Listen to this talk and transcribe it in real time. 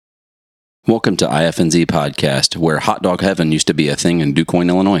Welcome to IFNZ Podcast, where hot dog heaven used to be a thing in DuQuoin,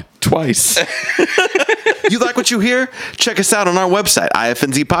 Illinois. Twice. You like what you hear? Check us out on our website,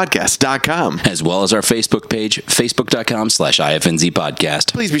 ifnzpodcast.com. As well as our Facebook page, facebook.com/IFNZ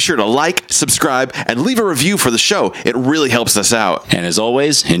Podcast. Please be sure to like, subscribe, and leave a review for the show. It really helps us out. And as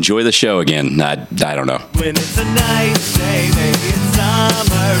always, enjoy the show again. I don't know. When it's a nice day, maybe it's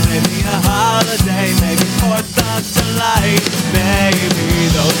summer, maybe a holiday, maybe 4th of July, maybe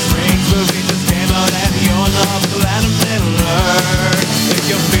those Springs movies just came out and you're not glad I'm Miller. If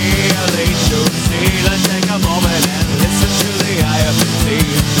you're feeling juicy, let's take a moment and listen to the IFNZ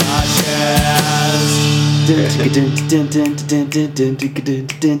podcast.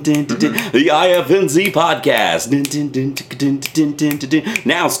 The IFNZ Podcast.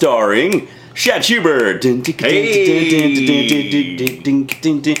 Now starring Chad Schubert. Hey.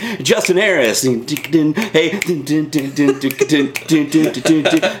 Justin Harris. Hey.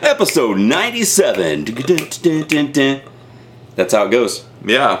 Episode 97. That's how it goes.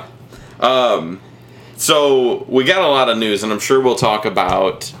 Yeah. So we got a lot of news, and I'm sure we'll talk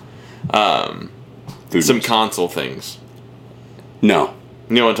about some console things. No.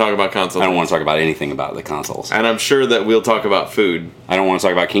 You don't want to talk about console I don't things? want to talk about anything about the consoles. And I'm sure that we'll talk about food. I don't want to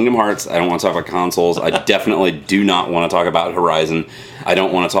talk about Kingdom Hearts. I don't want to talk about consoles. I definitely do not want to talk about Horizon. I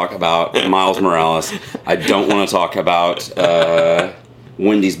don't want to talk about Miles Morales. I don't want to talk about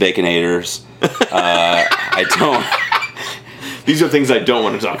Wendy's Baconators. I don't. These are things I don't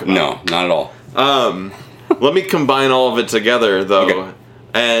want to talk about. No, not at all. Let me combine all of it together, though, Okay.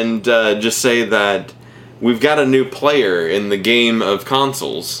 and just say that we've got a new player in the game of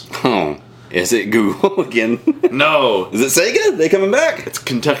consoles. Oh, is it Google again? No, Is it Sega? They coming back? it's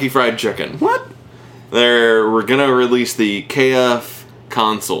Kentucky Fried Chicken. What? We're gonna release the KF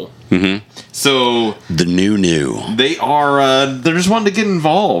console. Mm-hmm. So The new. they are they're just wanting to get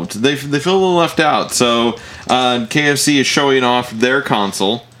involved. They feel a little left out. So KFC is showing off their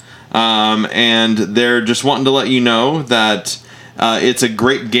console, and they're just wanting to let you know that it's a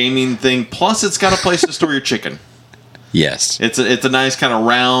great gaming thing. Plus, it's got a place to store your chicken. Yes. It's a nice kind of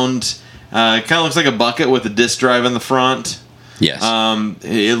round. It kind of looks like a bucket with a disk drive in the front. Yes.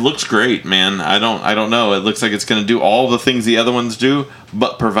 It looks great, man. I don't know. It looks like it's going to do all the things the other ones do,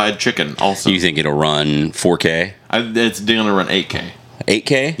 but provide chicken also. You think it'll run 4K? It's going to run 8K.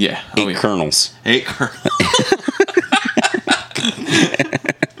 8K? Yeah. Oh, 8 yeah. kernels. 8 kernel.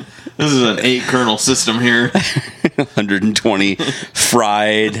 This is an 8 kernel system here. 120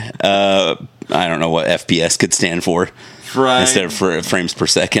 fried. I don't know what FPS could stand for. Fried. Instead of frames per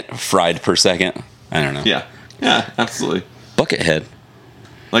second, fried per second. I don't know. Yeah, absolutely. Buckethead.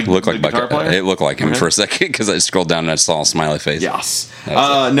 Like Looked like the guitar Bucket. player? It looked like him Okay. for a second because I scrolled down and I saw a smiley face. Yes.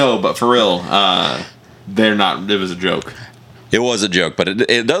 That No, but for real, they're not. It was a joke. It was a joke, but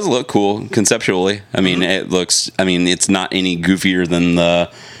it does look cool conceptually. I mean, it looks. I mean, it's not any goofier than the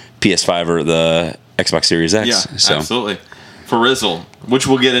PS5 or the Xbox Series X. Yeah, absolutely. For Rizzle, which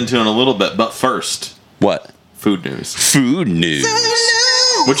we'll get into in a little bit, but first, What? food news. Food news.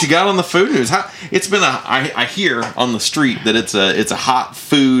 What you got on the food news? It's been I hear on the street that it's a hot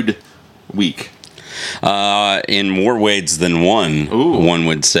food week. In more ways than one, Ooh. one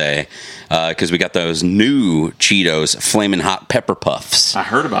would say, because we got those new Cheetos Flamin' Hot Pepper Puffs I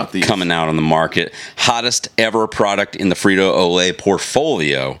heard about these. coming out on the market. Hottest ever product in the Frito-Olay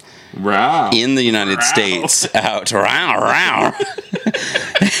portfolio Wow. in the United States. Out, row.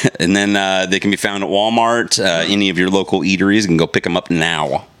 And then they can be found at Walmart, any of your local eateries. You can go pick them up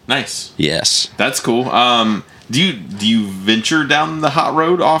now. Nice. Yes. That's cool. Do you venture down the hot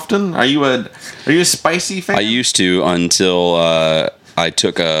road often? Are you a spicy fan? I used to until I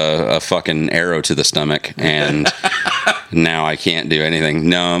took a fucking arrow to the stomach, and now I can't do anything.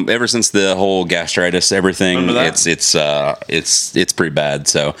 No, ever since the whole gastritis, everything, Remember that? it's pretty bad.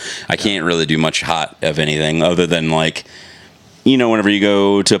 So I can't really do much hot of anything other than like, you know, whenever you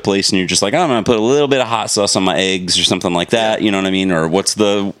go to a place and you're just like, oh, I'm gonna put a little bit of hot sauce on my eggs or something like that. You know what I mean? Or what's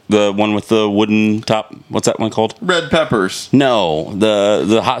the one with the wooden top? What's that one called? Red peppers. No,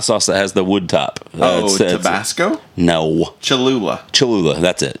 the hot sauce that has the wood top. It's Tabasco? no. Cholula. Cholula,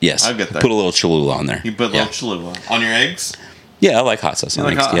 that's it. Yes, I'll get there. Put a little Cholula on there. You put a yeah. little Cholula on your eggs? Yeah, I like hot sauce. You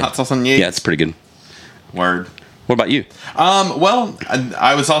on like eggs, yeah. hot sauce on your eggs? Yeah, it's pretty good. Word. What about you? Well,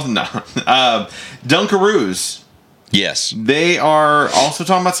 I was also Dunkaroos. Yes. They are also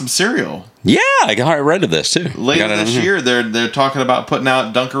talking about some cereal. Yeah, I read of this too. Later Got it this in here. year, they're talking about putting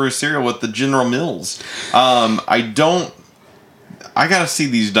out Dunkaroo cereal with the General Mills. I gotta see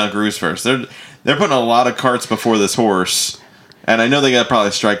these Dunkaroos first. They're putting a lot of carts before this horse, and I know they gotta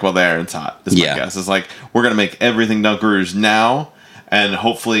probably strike while the iron's hot. Is my Yeah. guess. It's like we're gonna make everything Dunkaroos now, and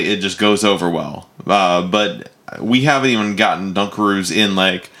hopefully it just goes over well. But we haven't even gotten Dunkaroos in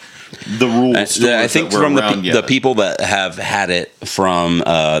like the rules stores I think that were from around the people that have had it from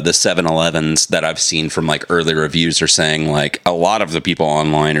the 7-Elevens that I've seen from like early reviews are saying like a lot of the people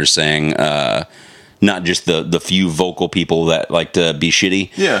online are saying not just the few vocal people that like to be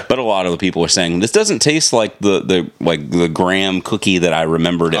shitty, Yeah. but a lot of the people are saying this doesn't taste like the graham cookie that I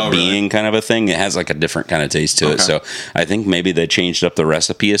remembered it being, kind of a thing. It has like a different kind of taste to it. So I think maybe they changed up the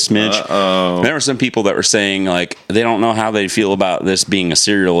recipe a smidge. There were some people that were saying like they don't know how they feel about this being a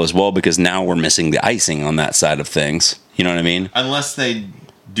cereal as well, because now we're missing the icing on that side of things. You know what I mean? Unless they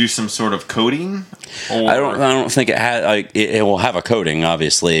do some sort of coating. Or I don't think it had like it will have a coating.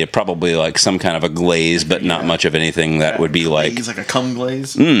 Obviously, probably like some kind of a glaze, but not much of anything that would be like a cum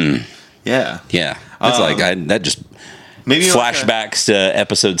glaze. Yeah, yeah. That's that just maybe flashbacks to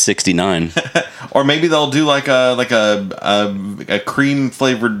episode 69. Or maybe they'll do like a cream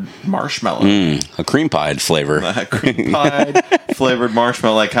flavored marshmallow, A cream pied flavor. a cream pie flavored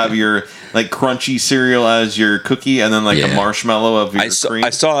marshmallow. Like have your like crunchy cereal as your cookie, and then like a marshmallow of your cream. I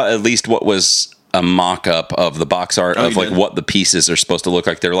saw at least what was a mock-up of the box art of like what the pieces are supposed to look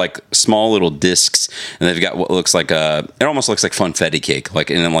like. They're like small little discs, and they've got what looks like it almost looks like funfetti cake,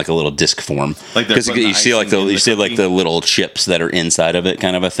 like in like a little disc form. Like because you see like the little chips that are inside of it,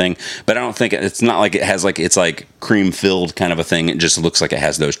 kind of a thing. But I don't think it's not like it has like it's like cream filled kind of a thing. It just looks like it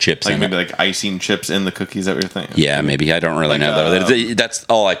has those chips like in maybe it. like icing chips in the cookies. That you're thinking? Yeah, maybe. I don't really know though. That's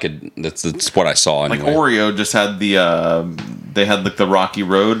all I could. That's what I saw. Anyway. Like Oreo just had they had like the Rocky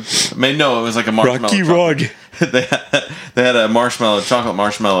Road. No, it was like a marshmallow. Rocky Road. they had a chocolate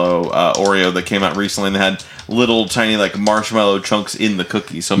marshmallow Oreo that came out recently, and they had little tiny like marshmallow chunks in the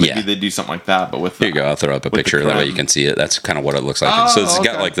cookie. So maybe they do something like that, but with Here you go. I'll throw up a picture that way you can see it. That's kind of what it looks like. So it's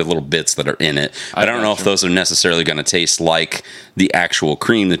got like the little bits that are in it. I don't know if those are necessarily going to taste like the actual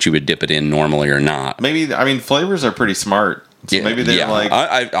cream that you would dip it in normally or not. Maybe, I mean, flavors are pretty smart. So maybe they're like...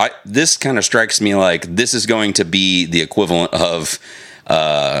 I this kind of strikes me like this is going to be the equivalent of...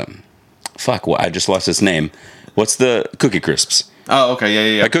 I just lost its name. What's the Cookie Crisps? Oh,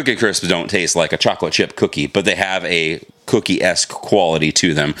 okay, yeah. Cookie Crisps don't taste like a chocolate chip cookie, but they have a cookie-esque quality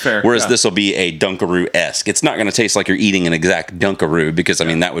to them. Fair, whereas this will be a Dunkaroo-esque. It's not going to taste like you're eating an exact Dunkaroo, because, I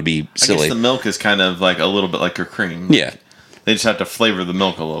mean, that would be silly. I guess the milk is kind of like a little bit like your cream. Yeah. They just have to flavor the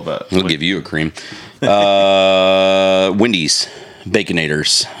milk a little bit. We'll give you a cream. Wendy's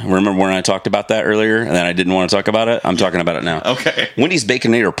Baconators. Remember when I talked about that earlier and then I didn't want to talk about it? I'm talking about it now. Okay. Wendy's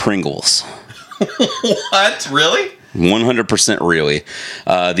Baconator Pringles. What? Really? 100% really.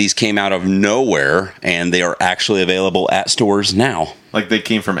 These came out of nowhere, and they are actually available at stores now. Like they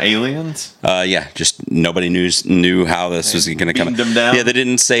came from aliens? Yeah, just nobody knew how this was going to come. Them down? Yeah, they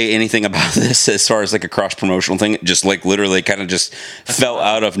didn't say anything about this as far as like a cross promotional thing. It just like literally kind of just fell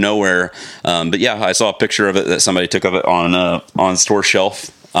out of nowhere. But yeah, I saw a picture of it that somebody took of it on store shelf.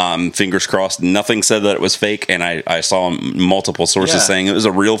 Fingers crossed. Nothing said that it was fake, and I saw multiple sources saying it was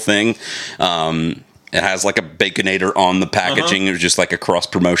a real thing. It has like a Baconator on the packaging. It was just like a cross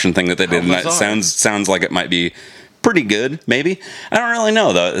promotion thing that they did. And that sounds like it might be pretty good. Maybe. I don't really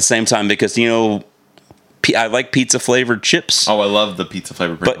know though. At the same time, because I like pizza flavored chips. Oh, I love the pizza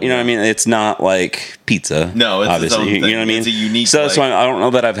flavored. But you know what I mean. It's not like pizza. No, it's obviously. Its own thing. You know what I mean. It's a unique. So that's why I don't know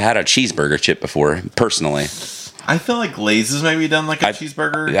that I've had a cheeseburger chip before personally. I feel like Lay's has maybe done like a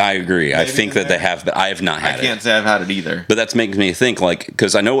cheeseburger. I agree. I think that they have, but I have not had it. I can't say I've had it either. But that makes me think, like,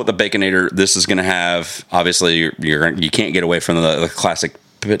 because I know what the Baconator, this is going to have. Obviously, you can't get away from the classic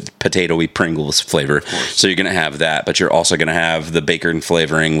potato-y Pringles flavor. So you're going to have that, but you're also going to have the bacon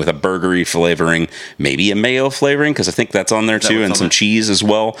flavoring with a burgery flavoring, maybe a mayo flavoring, because I think that's on there too, and some cheese as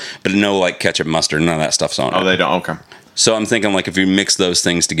well. But no, like ketchup, mustard, none of that stuff's on it. Oh, they don't? Okay. So I'm thinking, like, if you mix those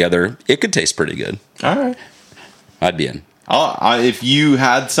things together, it could taste pretty good. All right. I'd be in. If you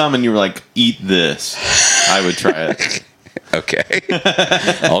had some and you were like, eat this, I would try it. Okay.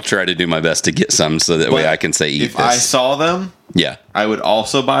 I'll try to do my best to get some so that way I can say eat if this. If I saw them, I would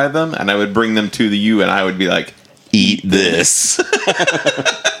also buy them and I would bring them to you and I would be like, eat this.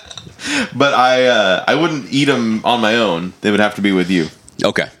 But I wouldn't eat them on my own. They would have to be with you.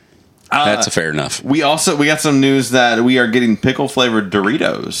 Okay. That's fair enough. We got some news that we are getting pickle flavored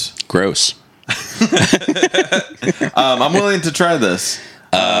Doritos. Gross. I'm willing to try this.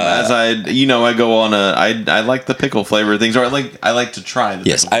 As I go on I like the pickle flavor things, or I like to try the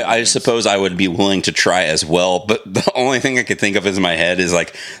yes, I suppose I would be willing to try as well, but the only thing I could think of in my head is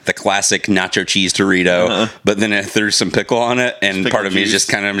like the classic nacho cheese Dorito, but then I threw some pickle on it, and part of me is just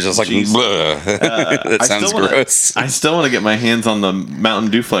kind of just like, that sounds gross. I still want to get my hands on the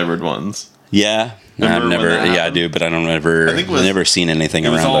Mountain Dew flavored ones. Yeah, Remember I've when never. that Yeah, I happened? do, but I don't ever. I think it was- never seen anything It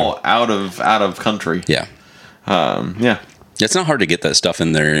was around all out of country. there. Yeah. Yeah. It's not hard to get that stuff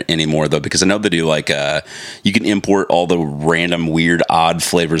in there anymore, though, because I know they do like you can import all the random, weird, odd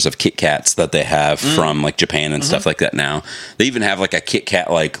flavors of Kit Kats that they have from like Japan and stuff like that. Now they even have like a Kit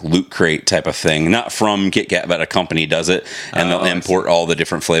Kat like Loot Crate type of thing, not from Kit Kat, but a company does it, and they'll import all the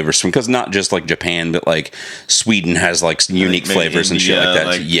different flavors from, because not just like Japan, but like Sweden has like unique Maybe flavors and shit India,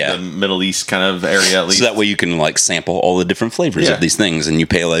 like that. the Middle East kind of area at least. So that way you can like sample all the different flavors Yeah. of these things, and you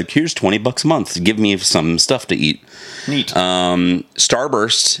pay like, here's $20 a month, give me some stuff to eat. Neat.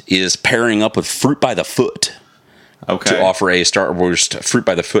 Starburst is pairing up with Fruit by the Foot Okay. to offer a Starburst Fruit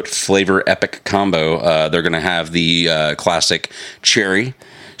by the Foot flavor epic combo. They're going to have the classic cherry,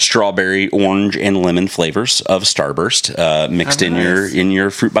 strawberry, orange, and lemon flavors of Starburst mixed Oh, nice. in your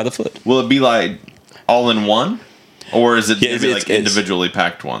Fruit by the Foot. Will it be like all in one, or is it Yeah, maybe it's- like individually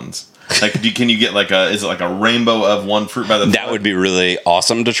packed ones? Like, can you get like is it like a rainbow of one Fruit by the Foot? That would be really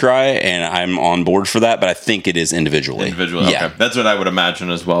awesome to try, and I'm on board for that. But I think it is individually. Okay. That's what I would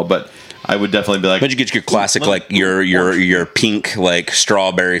imagine as well. But I would definitely be like, But you get your classic, Let- like your pink, like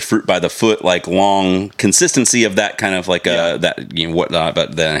strawberry Fruit by the Foot, like long consistency of that kind of like Yeah. that whatnot,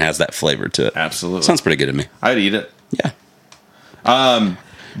 but then it has that flavor to it. absolutely. Sounds pretty good to me. I'd eat it. Yeah.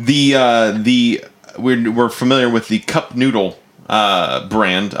 We're familiar with the cup noodle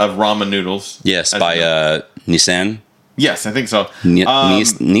brand of ramen noodles. Yes, As by you know. Nissan. Yes, I think so.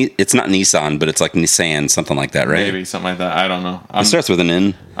 It's not Nissan, but it's like Nissan, something like that, right? Maybe something like that. I don't know. It starts with an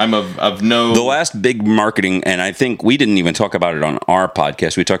N. I'm of no. The last big marketing, and I think we didn't even talk about it on our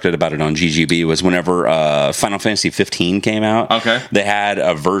podcast. We talked about it on GGB. Was whenever Final Fantasy 15 came out. Okay. They had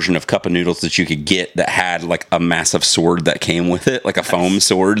a version of Cup of Noodles that you could get that had like a massive sword that came with it, like a foam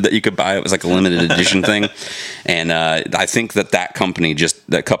sword that you could buy. It was like a limited edition thing, and I think that company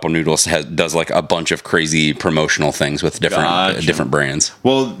that Cup of Noodles does like a bunch of crazy promotional things with different Gotcha. different brands,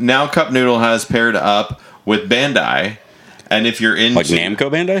 Well, now Cup Noodle has paired up with Bandai, and if you're into like Namco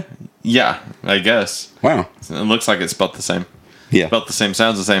Bandai. yeah, I guess Wow. it looks like it's spelled the same. Yeah. Spelled the same,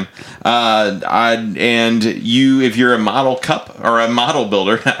 sounds the same. If you're a model cup or a model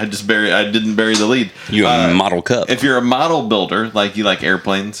builder, I didn't bury the lead. You a model cup. If you're a model builder, like you like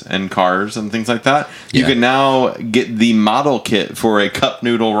airplanes and cars and things like that, you Yeah. can now get the model kit for a cup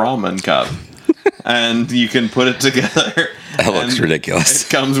noodle ramen cup. And you can put it together. That looks and ridiculous. It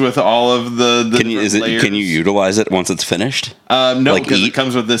comes with all of the Can you layers. can you utilize it once it's finished? No, like because eat? it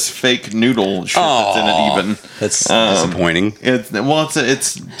comes with this fake noodle shit that's in it. Even That's disappointing.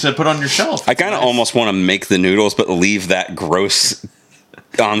 it's to put on your shelf. I kind of almost want to make the noodles, but leave that gross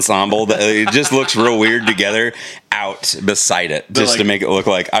ensemble that it just looks real weird together out beside it, just to like- make it look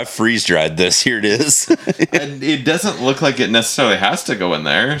like I freeze dried this. Here it is. And it doesn't look like it necessarily has to go in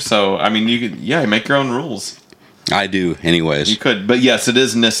there. So I mean, you could make your own rules. I do, anyways. You could, but yes, it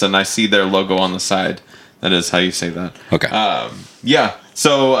is Nissan. I see their logo on the side. That is how you say that. Okay. Yeah.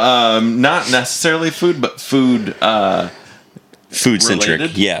 So not necessarily food, but food Food centric,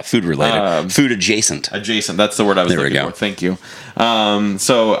 related? yeah, food related, food adjacent. adjacent. That's the word I was There we looking go. for. Thank you.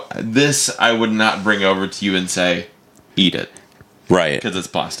 So this I would not bring over to you and say, eat it, Right. because it's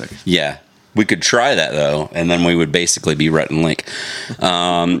plastic. Yeah. We could try that though, and then we would basically be Rhett and Link.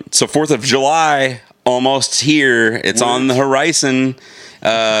 So 4th of July, almost here. It's on the horizon,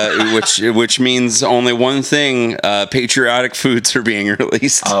 which means only one thing: patriotic foods are being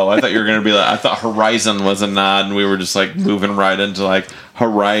released. Oh, I thought you were gonna be like, I thought Horizon was a nod, and we were just like moving right into like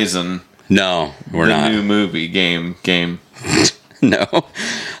Horizon, No, we're the not. new movie game. No.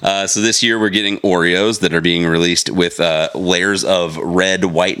 So this year we're getting Oreos that are being released with layers of red,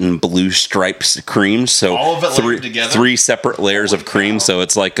 white, and blue stripes cream. So All of it layered together? 3 separate layers of cream. cow. So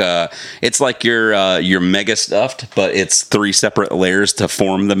it's like your mega stuffed, but it's 3 separate layers to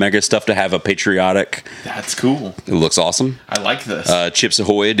form the mega stuffed to have a patriotic. That's cool. It looks awesome. I like this. Chips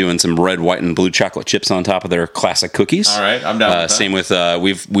Ahoy doing some red, white, and blue chocolate chips on top of their classic cookies. All right, I'm down with that. Same with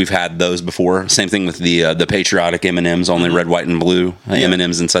we've had those before. Same thing with the patriotic M&Ms, only red, white, and blue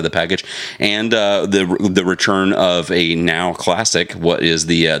M&Ms inside the package, and the return of a now classic. What is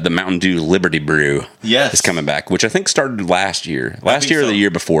the Mountain Dew Liberty Brew? Yes. is coming back, which I think started last year, or so. the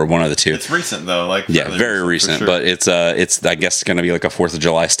year before, one of the two. It's recent though, like Yeah, fairly very for recent, sure. but it's I guess going to be like a 4th of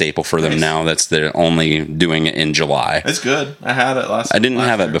July staple for them Nice. now. They're only doing it in July. it's good. I had it last. I didn't last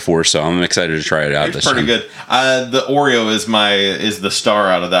have it year. before, so I'm excited to try it out. It's this pretty time. good. The Oreo is the star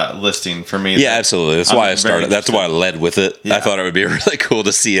out of that listing for me. Yeah, absolutely. That's why I started. That's interested. why I led with it. Yeah. I thought it would be really cool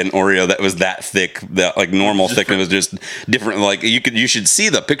to see an Oreo that was that thick, that like normal thick, and it was just different. Like you should see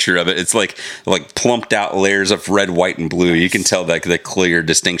the picture of it. It's like plumped out layers of red, white, and blue. You can tell like the clear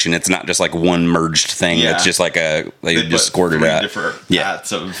distinction. It's not just like one merged thing. Yeah. It's just like they just squirted 3 out. different Yeah.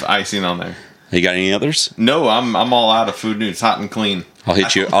 hats of icing on there. You got any others? No, I'm all out of food news. Hot and clean. I'll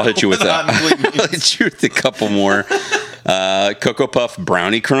hit you with Hot that. and clean I'll hit you with a couple more. Cocoa Puff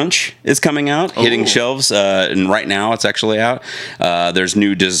Brownie Crunch is coming out, hitting Ooh. shelves, and right now it's actually out. There's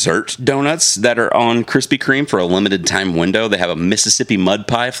new dessert donuts that are on Krispy Kreme for a limited time window. They have a Mississippi mud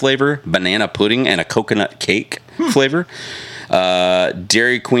pie flavor, banana pudding, and a coconut cake flavor.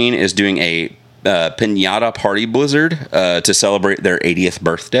 Dairy Queen is doing a pinata party blizzard to celebrate their 80th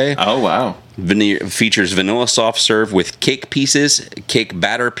birthday. Oh, wow. Features vanilla soft serve with cake pieces, cake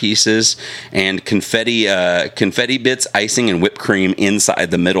batter pieces, and confetti bits, icing, and whipped cream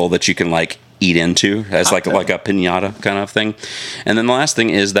inside the middle that you can like eat into as like a pinata kind of thing. And then the last thing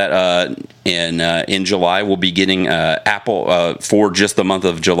is that in July we'll be getting apple for just the month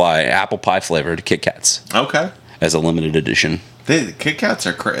of July, apple pie flavored Kit Kats Okay. as a limited edition. The Kit Kats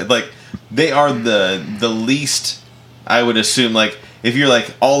are crazy. Like, they are the least, I would assume, like, if you're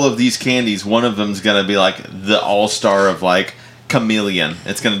like, all of these candies, one of them's going to be like the all-star of like chameleon.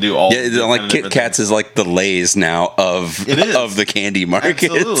 It's going to do all. Yeah, like Kit Kats is like the Lay's now of the candy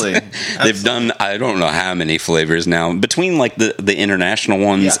market. Absolutely. They've done, I don't know how many flavors now between like the international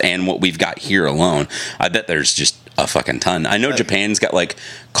ones and what we've got here alone. I bet there's just a fucking ton. I know Japan's got like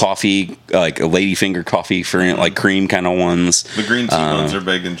coffee, like a ladyfinger coffee for like cream kind of ones. The green tea ones are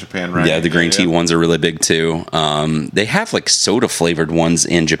big in Japan, right? Yeah, the green tea ones are really big too. They have like soda flavored ones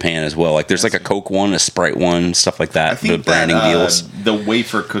in Japan as well. Like there's like a Coke one, a Sprite one, stuff like that. I think the branding deals. The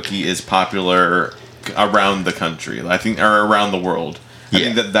wafer cookie is popular around the country. I think, or around the world. I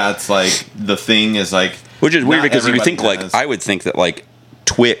think that's like the thing is like, which is weird because you everybody think like I would think that like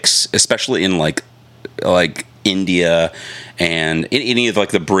Twix, especially in like India and in any of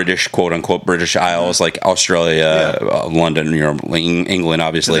like the British, quote unquote British Isles, like Australia, London, Europe, England,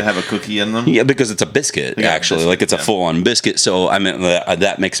 obviously. Do they have a cookie in them? Yeah, because it's a biscuit, actually. Biscuit, like it's a full on biscuit. So I mean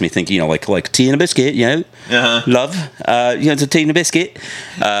that makes me think, like tea and a biscuit, love, it's a tea and a biscuit.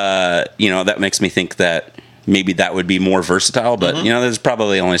 That makes me think that maybe that would be more versatile, but there's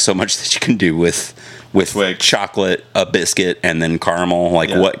probably only so much that you can do with Twix. Chocolate, a biscuit, and then caramel.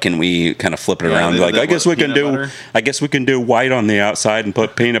 Like, what can we kind of flip it around? Like, I guess we can do white on the outside and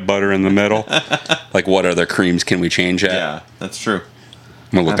put peanut butter in the middle. Like, what other creams can we change at? Yeah, that's true.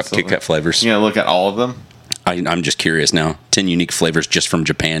 I'm gonna look up Kit Kat flavors. You gonna look at all of them? I'm just curious now. 10 unique flavors just from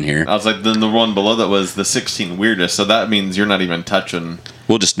Japan here. I was like, then the one below that was the 16 weirdest. So that means you're not even touching.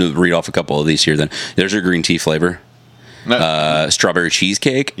 We'll just read off a couple of these here. Then there's your green tea flavor. Strawberry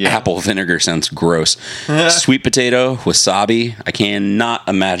cheesecake, apple vinegar sounds gross. Sweet potato, wasabi. I cannot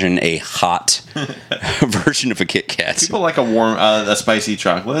imagine a hot version of a Kit Kat. People like a warm, a spicy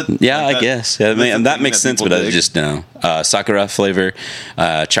chocolate. Yeah, like I guess. Yeah, that makes sense, but I just know. Sakura flavor,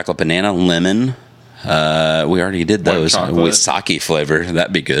 chocolate banana, lemon. We already did those. With sake flavor,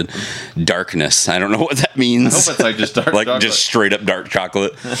 that'd be good. Darkness. I don't know what that means. I hope it's like just dark like chocolate. just straight up dark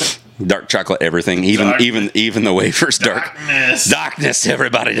chocolate. Dark chocolate, everything. Even the wafers, darkness.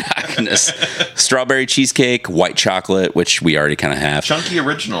 Everybody, darkness. Strawberry cheesecake, white chocolate, which we already kind of have. Chunky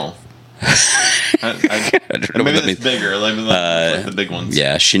original. I don't know maybe what that it's means. bigger, like the big ones.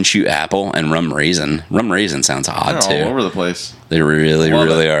 Yeah, Shinshu apple and rum raisin. Rum raisin sounds odd too. All over the place. They really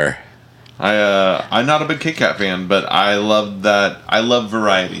are. I'm not a big Kit Kat fan, but I love that. I love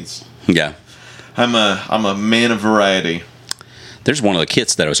varieties. Yeah. I'm a man of variety. There's one of the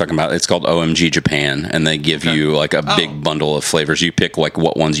kits that I was talking about. It's called OMG Japan, and they give you like a big bundle of flavors. You pick like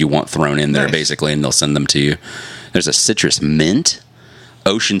what ones you want thrown in there, basically, and they'll send them to you. There's a citrus mint,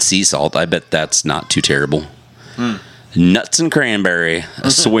 ocean sea salt. I bet that's not too terrible. Nuts and cranberry, a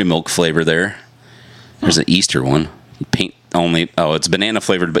soy milk flavor there. There's an Easter one. Paint only. Oh, it's banana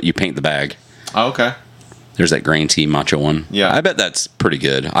flavored, but you paint the bag. Oh, okay. There's that green tea matcha one. Yeah, I bet that's pretty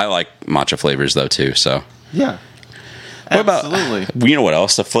good. I like matcha flavors though too. So yeah. What Absolutely. about, you know what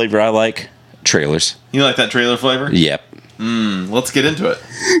else? The flavor I like? Trailers. You like that trailer flavor? Yep. Let's get into it.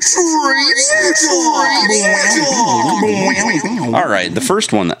 All right. The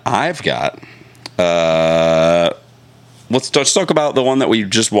first one that I've got, let's talk about the one that we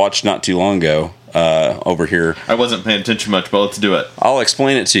just watched not too long ago over here. I wasn't paying attention much, but let's do it. I'll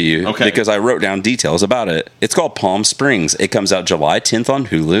explain it to you because I wrote down details about it. It's called Palm Springs. It comes out July 10th on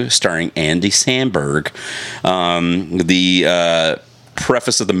Hulu, starring Andy Samberg. The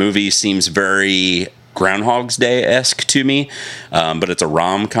preface of the movie seems very Groundhog's Day-esque to me, but it's a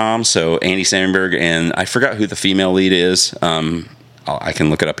rom-com, so Andy Samberg and I forgot who the female lead is. I'll I can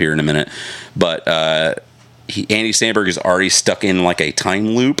look it up here in a minute. But Andy Samberg is already stuck in like a time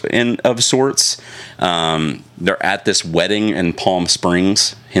loop of sorts. They're at this wedding in Palm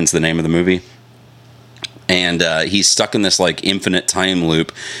Springs, hence the name of the movie. And he's stuck in this like infinite time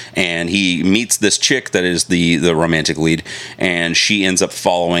loop, and he meets this chick that is the romantic lead, and she ends up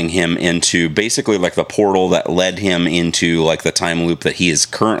following him into basically like the portal that led him into like the time loop that he is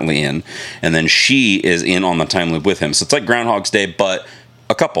currently in, and then she is in on the time loop with him. So it's like Groundhog's Day, but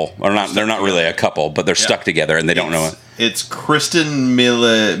a couple, or not? They're not really a couple, but they're stuck together, and they don't know it. It's Kristen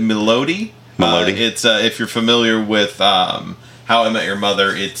Milioti. It's if you're familiar with How I Met Your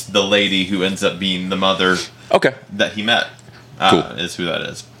Mother, it's the lady who ends up being the mother that he met. Cool. Is who that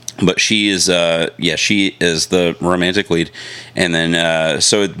is. But she is, she is the romantic lead. And then,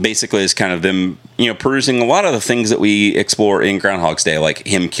 so it basically is kind of them, perusing a lot of the things that we explore in Groundhog's Day, like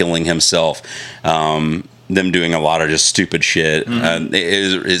him killing himself, them doing a lot of just stupid shit.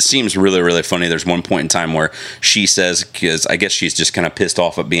 It seems really, really funny. There's one point in time where she says, because I guess she's just kind of pissed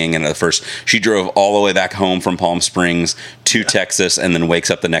off at being in it at first. She drove all the way back home from Palm Springs to Texas and then wakes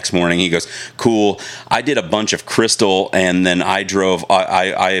up the next morning. He goes, cool, I did a bunch of crystal and then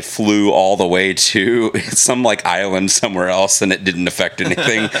I flew all the way to some like island somewhere else and it didn't affect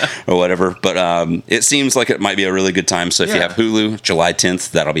anything or whatever. But it seems like it might be a really good time. So if you have Hulu, July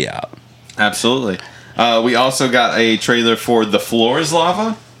 10th, that'll be out. Absolutely. We also got a trailer for The Floor is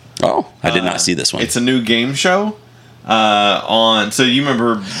Lava. Oh, I did not see this one. It's a new game show. So you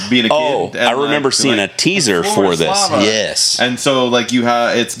remember being a kid? Oh, I remember seeing a teaser for this. Lava. Yes. And so like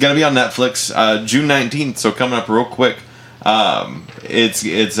it's going to be on Netflix June 19th, so coming up real quick.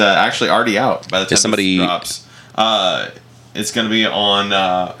 It's actually already out by the time this drops. It's going to be on.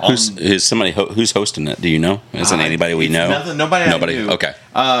 Who's hosting it? Do you know? Isn't anybody we know? Nobody. Knew. Okay.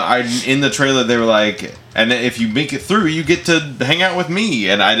 In the trailer they were like, and if you make it through, you get to hang out with me.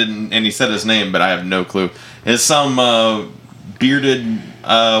 And I didn't. And he said his name, but I have no clue. It's some bearded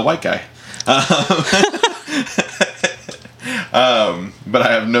white guy. But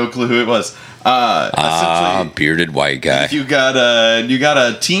I have no clue who it was. Bearded white guy. You got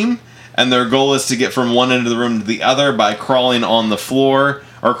a team. And their goal is to get from one end of the room to the other by crawling on the floor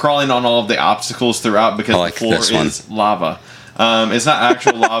or crawling on all of the obstacles throughout because the floor is lava. It's not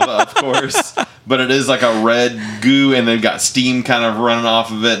actual lava, of course, but it is like a red goo, and they've got steam kind of running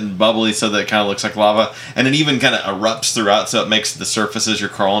off of it and bubbly so that it kind of looks like lava. And it even kind of erupts throughout, so it makes the surfaces you're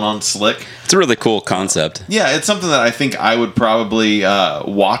crawling on slick. It's a really cool concept. Yeah, it's something that I think I would probably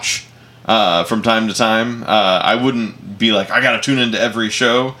watch from time to time. I wouldn't be like, I got to tune into every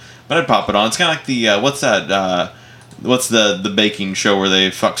show. But I'd pop it on. It's kind of like the what's the baking show where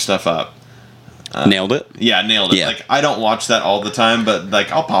they fuck stuff up? Nailed It? Yeah, Nailed It. Yeah. Like, I don't watch that all the time, but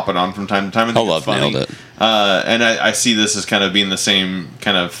like I'll pop it on from time to time. I love Nailed It. And I see this as kind of being the same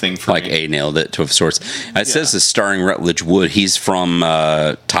kind of thing for me. Like a Nailed It to of sorts. It says it's starring Rutledge Wood. He's from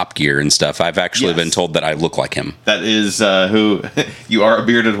Top Gear and stuff. I've actually been told that I look like him. That is who you are, a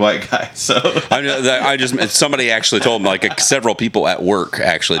bearded white guy. So I just somebody actually told me, like several people at work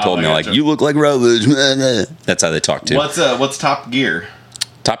actually told me like, you look like Rutledge. That's how they talk to. What's Top Gear?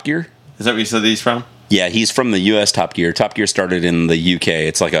 Top Gear? Is that what you said that he's from? Yeah, he's from the U.S. Top Gear. Top Gear started in the U.K.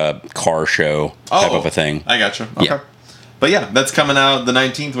 It's like a car show type of a thing. I gotcha. Okay. Yeah. But yeah, that's coming out the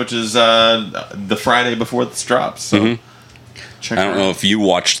 19th, which is the Friday before this drops. So check it out. I don't know if you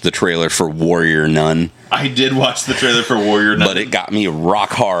watched the trailer for Warrior Nun. I did watch the trailer for Warrior Nun. But it got me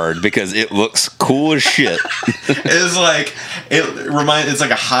rock hard because it looks cool as shit. It's like it's like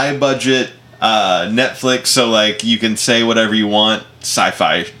a high budget Netflix, so like you can say whatever you want,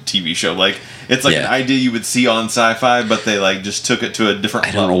 sci-fi TV show. Like it's like an idea you would see on Sci-Fi, but they like just took it to a different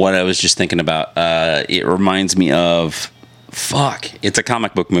level. I don't know what I was just thinking about. It reminds me of it's a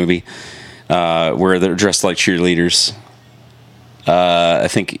comic book movie where they're dressed like cheerleaders. I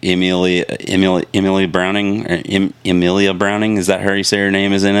think Emilia Browning, is that how you say her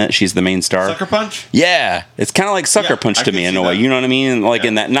name, is in it? She's the main star. Sucker Punch? Yeah, it's kind of like Sucker Punch to me in a way. You know what I mean? Like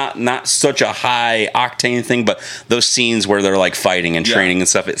in that not such a high octane thing, but those scenes where they're like fighting and training and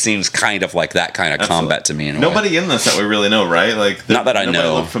stuff. It seems kind of like that kind of combat to me. In a nobody way. In this that we really know, right? Like not that I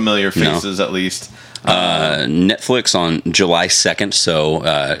know. Look familiar faces at least. Netflix on July 2nd, so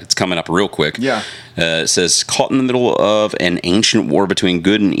it's coming up real quick. Yeah. It says, caught in the middle of an ancient war between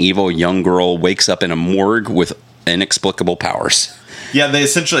good and evil, a young girl wakes up in a morgue with inexplicable powers. Yeah, they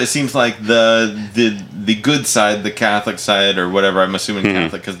essentially, it seems like the good side, the Catholic side, or whatever, I'm assuming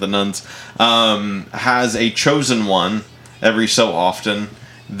Catholic because the nuns, has a chosen one every so often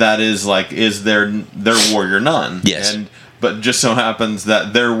that is their warrior nun. Yes. But just so happens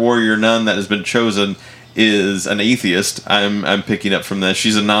that their warrior nun that has been chosen is an atheist. I'm picking up from this.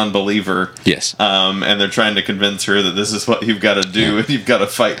 She's a non-believer. Yes. And they're trying to convince her that this is what you've got to do, and you've got to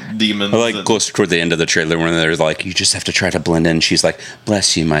fight demons. I like closer toward the end of the trailer when they're like, you just have to try to blend in. She's like,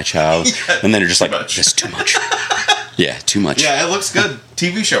 bless you, my child. And then they're just like, much. that's too much. Yeah, too much. Yeah, it looks good.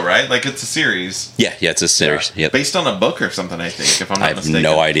 TV show, right? Like it's a series. Yeah, it's a series. Yep. Based on a book or something, I think, if I'm not I have mistaken.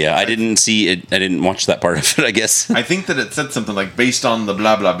 no idea. I didn't see it. I didn't watch that part of it, I guess. I think that it said something like based on the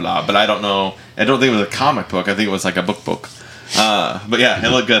blah blah blah, but I don't know. I don't think it was a comic book. I think it was like a book. But yeah, it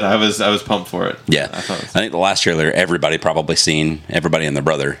looked good. I was pumped for it. Yeah, I thought it was- I think the last trailer everybody probably seen. Everybody and their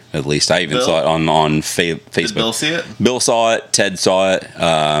brother, at least. I even Bill? saw it on Facebook. Did Bill see it? Bill saw it. Ted saw it.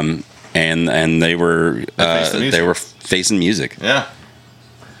 And they were Faced the music. they were facing music. Yeah.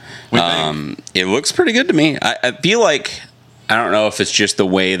 We think. It looks pretty good to me. I feel like, I don't know if it's just the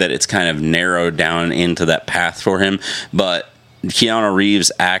way that it's kind of narrowed down into that path for him, but Keanu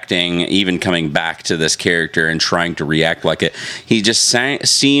Reeves acting, even coming back to this character and trying to react like it, he just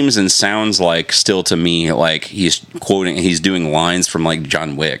seems and sounds like, still to me, like he's doing lines from like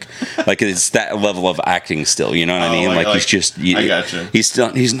John Wick. Like it's that level of acting still, you know what I mean? Like he's just, I gotcha.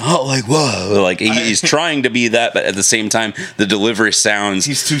 He's not like, whoa, like he's trying to be that, but at the same time, the delivery sounds,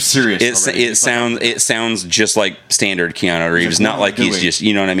 He's too serious. it sounds just like standard Keanu Reeves, like, not what like am I he's doing? just,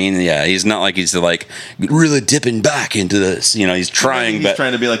 you know what I mean? Yeah, he's not like he's like really dipping back into this, you know, he's trying, He's but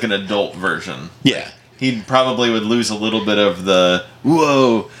trying to be like an adult version. yeah, He probably would lose a little bit of the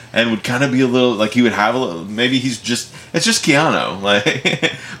whoa, and would kind of be a little like he would have a little. Maybe it's just Keanu.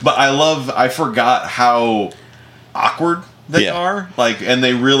 Like, but I forgot how awkward they Yeah. are. Like, and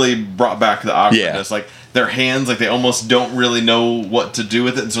they really brought back the awkwardness. Yeah. Like their hands, like they almost don't really know what to do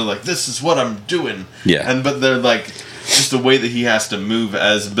with it, and so like this is what I'm doing. Yeah. And but they're like just the way that he has to move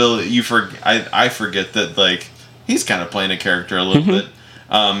as Bill. I forget that like he's kind of playing a character a little bit.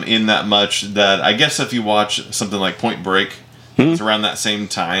 In that much that I guess if you watch something like Point Break, it's around that same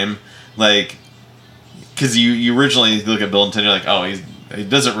time, like, because you originally look at Bill and Ted, you're like, oh, he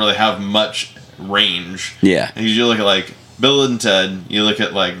doesn't really have much range. yeah, And you look at like Bill and Ted, you look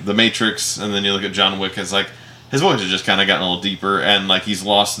at like The Matrix, and then you look at John Wick. It's like his voice has just kind of gotten a little deeper, and like he's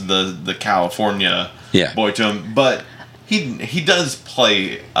lost the California Yeah. boy to him, but. He does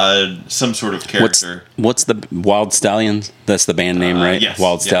play some sort of character. What's the Wild Stallions? That's the band name, right? Yes.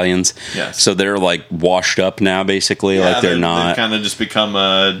 Wild Yeah. Stallions. Yes. So they're like washed up now, basically. Yeah, like they're they've not. kind of just become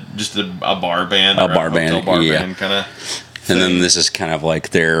just a bar band. A or bar band, hotel bar yeah. band kind of. And then this is kind of like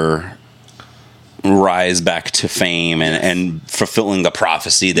their rise back to fame and fulfilling the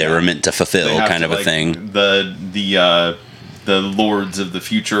prophecy they were meant to fulfill, kind of a thing. The lords of the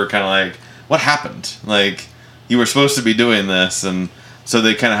future are kind of like, what happened? Like, you were supposed to be doing this, and so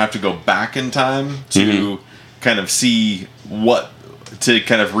they kind of have to go back in time to kind of see to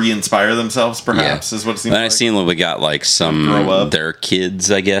kind of re-inspire themselves, perhaps, is what it seems And like. I've seen we got like some Grow up. their kids,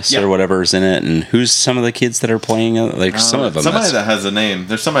 I guess, Yeah. or whatever's in it. And who's some of the kids that are playing it? Like some of them. Somebody that's- that has a name.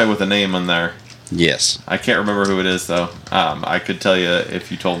 There's somebody with a name on there. yes. I can't remember who it is, though. I could tell you if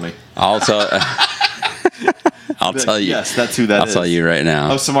you told me. I'll tell. I'll tell you. Yes, that's who that I'll is. tell you right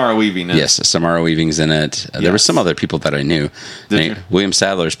now. Oh, Samara Weaving. Yes, Samara Weaving's in it. There were Yes. some other people that I knew. Did you? William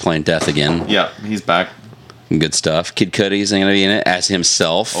Sadler's playing Death again. Yeah, he's back. Good stuff. Kid Cudi's going to be in it as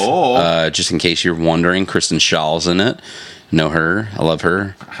himself. Oh. Just in case you're wondering, Kristen Shaw's in it. Know her. I love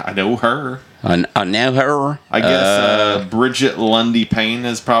her. I know her. I know her. I guess Bridget Lundy Payne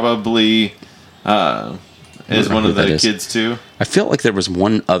is probably is one who of that the is. kids too. I feel like there was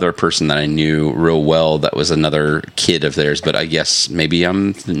one other person that I knew real well that was another kid of theirs, but I guess maybe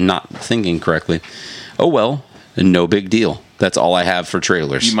I'm not thinking correctly. Oh well, no big deal. That's all I have for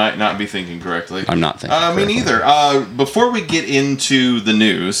trailers. You might not be thinking correctly. I'm not thinking Me correctly. neither. Before we get into the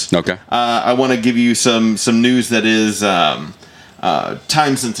news, Okay. I want to give you some news that is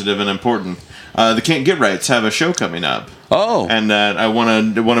time sensitive and important. The Can't Get Rights have a show coming up. Oh, And I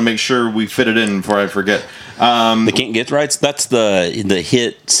want to make sure we fit it in before I forget. the Can't Get Rights. That's the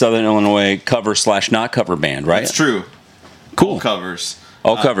hit Southern Illinois cover / not cover band, right? It's true. Cool. All covers.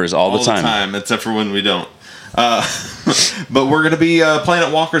 All covers all the time. except for when we don't. But we're going to be playing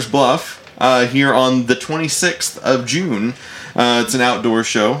at Walker's Bluff here on the 26th of June. It's an outdoor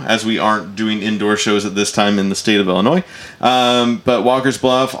show, as we aren't doing indoor shows at this time in the state of Illinois. But Walker's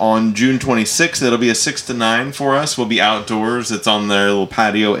Bluff on June 26th, it'll be a 6 to 9 for us. We'll be outdoors. It's on their little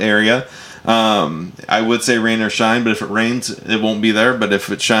patio area. I would say rain or shine, but if it rains, it won't be there. But if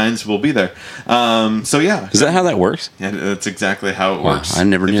it shines, we'll be there. So yeah, Is that how that works? yeah, that's exactly how it Wow, works. I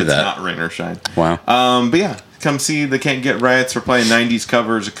never if knew it's that. Not rain or shine. Wow. But yeah, come see the Can't Get Riots. We're playing 90s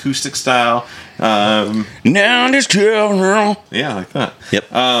covers, acoustic style. Now this girl. Yeah, like that.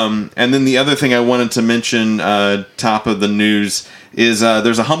 Yep. And then the other thing I wanted to mention, top of the news, is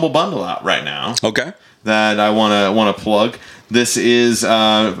there's a Humble Bundle out right now. Okay. That I want to plug. This is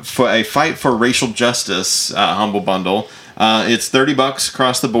for a Fight for Racial Justice Humble Bundle. It's $30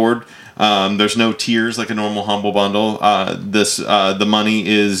 across the board. There's no tiers like a normal Humble Bundle. The money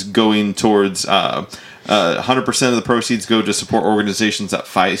is going towards 100% of the proceeds go to support organizations that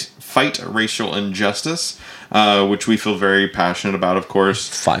fight racial injustice, which we feel very passionate about, of course.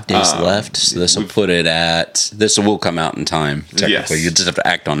 5 days left, so this will put it at... This will come out in time, technically. Yes. You just have to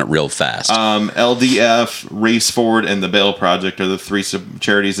act on it real fast. LDF, Race Forward, and the Bail Project are the three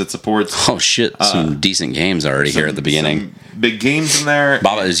charities it supports. Oh, shit. Some decent games already here at the beginning. Some big games in there.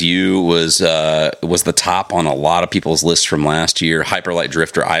 Baba Is You was the top on a lot of people's lists from last year. Hyper Light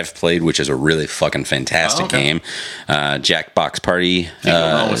Drifter I've played, which is a really fucking fantastic game. Jackbox Party.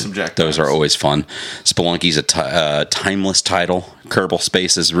 With some Jackbox. Those are always fun. Spelunky's a timeless title. Kerbal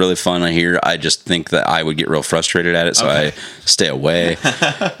Space is really fun, I hear. I just think that I would get real frustrated at it, so I stay away.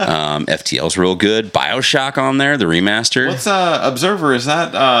 FTL's real good. Bioshock on there, the remaster. What's Observer? Is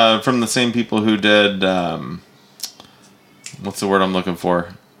that from the same people who did... what's the word I'm looking for?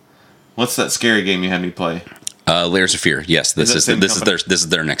 What's that scary game you had me play? Layers of Fear. Yes, this is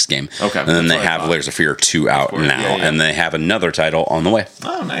their next game. Okay, and then they have Layers of Fear 2 out now, and they have another title on the way.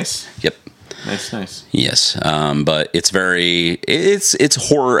 Oh, nice. Yep. Nice. Yes, but it's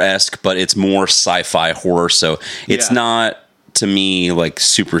horror-esque, but it's more sci-fi horror, so it's not, to me, like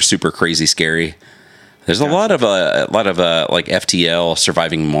super crazy scary. There's a lot of like FTL,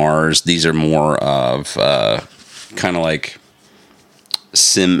 Surviving Mars. These are more of kind of like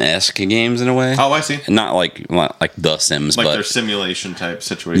Sim-esque games in a way. Oh, I see. Not like The Sims, like but they're simulation type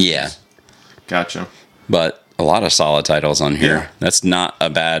situations. Yeah. Gotcha. But a lot of solid titles on here. Yeah. That's not a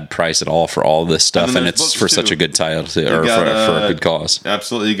bad price at all for all this stuff, and it's for such a good title for a good cause.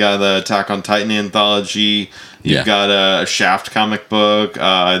 Absolutely, you got the Attack on Titan anthology. You've got a Shaft comic book.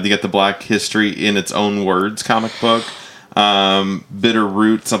 You got the Black History in its own words comic book. Bitter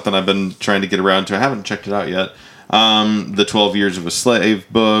Root, something I've been trying to get around to. I haven't checked it out yet. The 12 Years of a Slave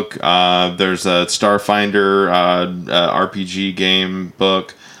book. There's a Starfinder RPG game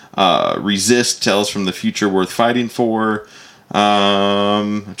book. Resist, Tales from the Future Worth Fighting For.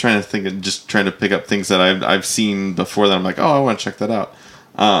 I'm trying to think of just trying to pick up things that I've seen before that I'm like, oh, I want to check that out.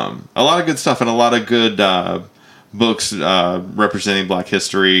 A lot of good stuff and a lot of good books representing Black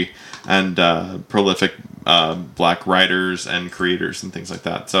history and prolific Black writers and creators and things like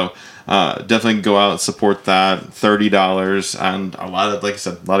that. So definitely go out and support that. $30 and a lot of, like I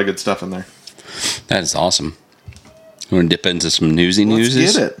said, a lot of good stuff in there. That is awesome. You want to dip into some newsy news?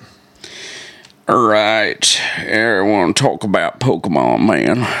 Let's get it. All right. I want to talk about Pokemon,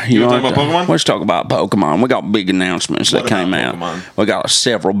 man. You want to talk about Pokemon? Let's talk about Pokemon. We got big announcements that came out. Pokemon? We got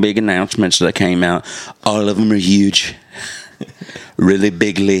several big announcements that came out. All of them are huge. Really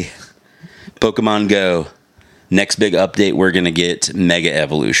bigly. Pokemon Go. Next big update, we're going to get Mega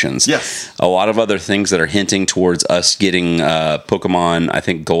Evolutions. Yes. A lot of other things that are hinting towards us getting Pokemon, I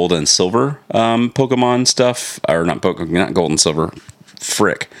think Gold and Silver Pokemon stuff. Or not Gold and Silver.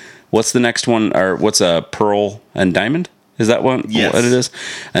 Frick. What's the next one? Or what's Pearl and Diamond? Is that one? Yes. What it is?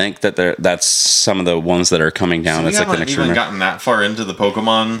 I think that's some of the ones that are coming down. So that's like the next even rumor. gotten that far into the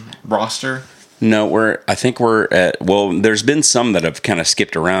Pokemon roster. No, I think we're at, well, there's been some that have kind of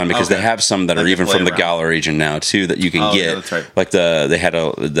skipped around because they have some that are even from the Galar region now too that you can get. Yeah, that's right. Like they had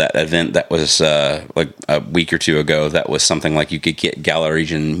that event that was like a week or two ago that was something like you could get Galar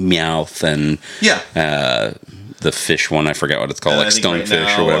region Meowth and the fish one, I forgot what it's called, like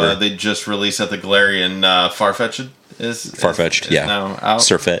Stonefish or whatever. They just released at the Galarian Farfetch'd. Farfetch'd, yeah. Now out.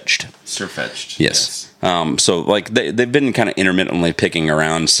 Surfetch'd. Yes. So like they've been kind of intermittently picking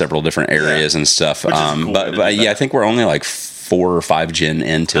around several different areas and stuff. Cool but yeah, I think we're only like 4 or 5 gen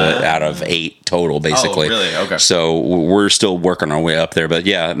into it out of 8 total, basically. Oh, really? Okay. So we're still working our way up there. But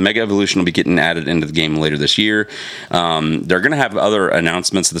yeah, Mega Evolution will be getting added into the game later this year. They're going to have other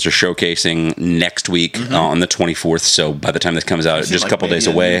announcements that they're showcasing next week on the 24th. So by the time this comes out, just a couple days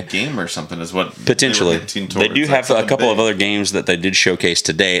away. A game or something is what potentially. They do have a couple of other games that they did showcase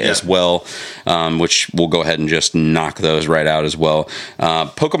today as well, which we'll go ahead and just knock those right out as well.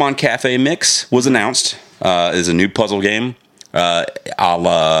 Pokemon Cafe Mix was announced. Is a new puzzle game. A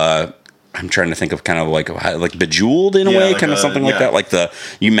la, I'm trying to think of kind of like Bejeweled in a way, kind of something like that. Like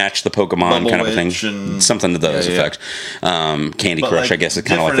you match the Pokemon kind of a thing, something to those effect. Candy Crush, I guess, is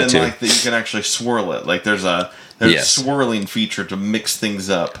kind of like that too. Like that you can actually swirl it. Like there's a swirling feature to mix things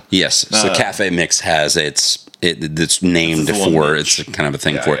up. Yes, so Cafe Mix has its it's named This is the one for. niche. It's kind of a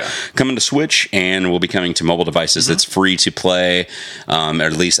thing Yeah, for it. yeah. Coming to Switch and will be coming to mobile devices. It's free to play, or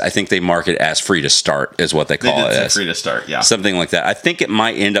at least I think they mark it as free to start, is what they They call did it say as. free to start, yeah. Something like that. I think it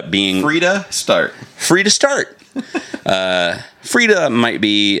might end up being Free to start. free to start. Frida might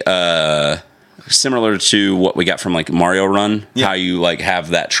be similar to what we got from like Mario Run. Yeah. How you like have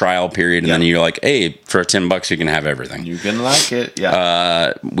that trial period, and Yeah. then you're like, hey, for $10 you can have everything. You can like it,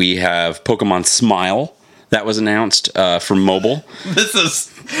 yeah. We have Pokemon Smile that was announced for mobile. This is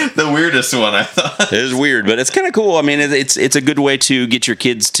the weirdest one, I thought. It is weird, but it's kind of cool. I mean, it's a good way to get your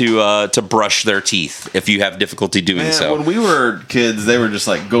kids to brush their teeth if you have difficulty doing Man, so. when we were kids, they were just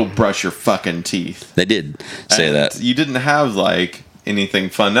like, go brush your fucking teeth. They did say And that. you didn't have like anything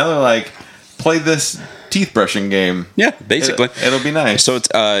fun. Now they're like, play this teeth brushing game. Yeah, basically. It'll be nice. So it's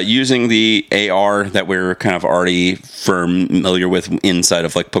using the AR that we're kind of already familiar with inside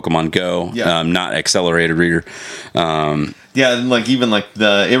of like Pokemon Go, Yeah. not accelerated reader. Yeah, and like even like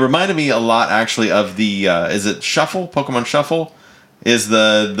it reminded me a lot actually of the is it Shuffle? Pokemon Shuffle is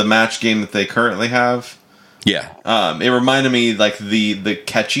the match game that they currently have. Yeah, It reminded me like the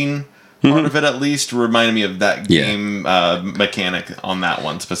catching part of it at least reminded me of that Yeah. game mechanic on that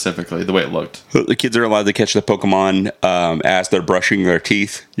one specifically, the way it looked. the kids are allowed to catch the Pokemon as they're brushing their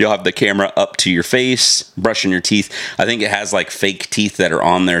teeth. You'll have the camera up to your face, brushing your teeth. I think it has like fake teeth that are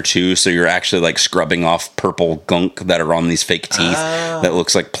on there too, so you're actually like scrubbing off purple gunk that are on these fake teeth that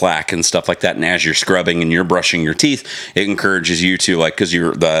looks like plaque and stuff like that. And as you're scrubbing and you're brushing your teeth, it encourages you to like, because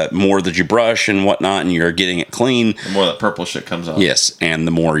you're the more that you brush and whatnot, and you're getting it clean. The more that purple shit comes out. Yes, and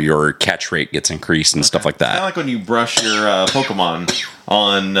the more your catch rate gets increased and stuff like Kind of that. like when you brush your Pokemon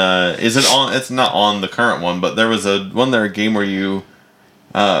on. Is it on? It's not on the current one, but there was a game where you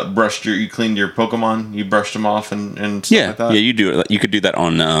you cleaned your Pokemon, you brushed them off and stuff Yeah, like that. yeah, you do it. You could do that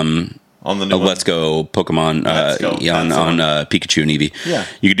on On the new one. Let's Go Pokemon Let's Go. on That's the one. Pikachu and Eevee. Yeah.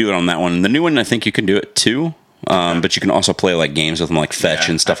 You could do it on that one. The new one, I think you can do it too. But you can also play like games with them, like Fetch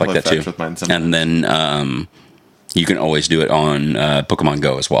Yeah, and stuff I like play that Fetch too. with mine sometimes. And then you can always do it on Pokemon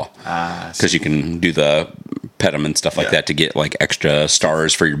Go as well, because you can do the pet them and stuff like Yeah. that to get like extra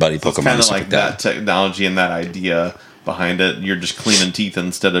stars for your buddy It's Pokemon kind and of stuff like that technology and that idea behind it. You're just cleaning teeth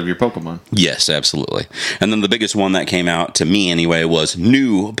instead of your Pokemon. Yes, absolutely. And then the biggest one that came out to me anyway was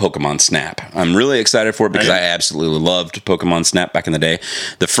new Pokemon Snap. I'm really excited for it because Right. I absolutely loved Pokemon Snap back in the day.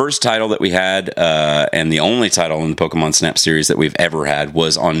 The first title that we had, and the only title in the Pokemon Snap series that we've ever had,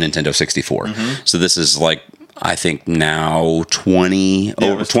 was on Nintendo 64. So this is like, I think now 20, Yeah, it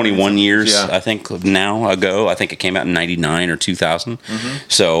over was 21 20 years, yeah. I think now ago. I think it came out in 99 or 2000.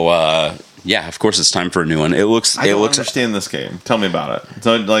 So, yeah, of course it's time for a new one. It looks, I don't understand this game. Tell me about it.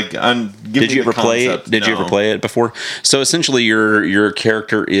 So, like, did you ever play it? Did you ever play it before? So essentially, your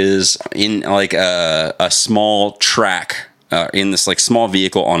character is in like a small track. In this like small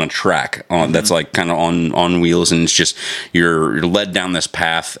vehicle on a track that's like kind of on wheels, and it's just you're led down this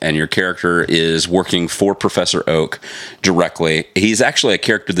path, and your character is working for Professor Oak directly. He's actually a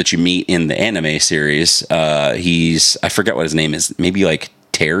character that you meet in the anime series. I forget what his name is. Maybe like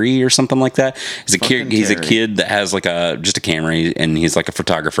Terry or something like that. He's a Terry. kid that has like just a camera, and he's like a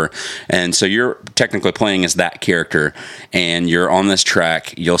photographer. And so you're technically playing as that character, and you're on this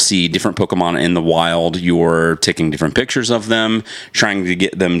track. You'll see different Pokemon in the wild. You're taking different pictures of them, trying to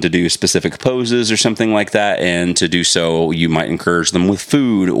get them to do specific poses or something like that. And to do so, you might encourage them with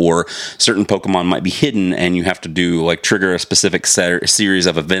food, or certain Pokemon might be hidden, and you have to do like trigger a specific series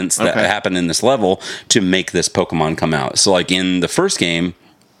of events that Okay. happen in this level to make this Pokemon come out. So like in the first game,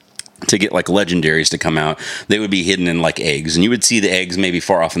 to get like legendaries to come out, they would be hidden in like eggs, and you would see the eggs maybe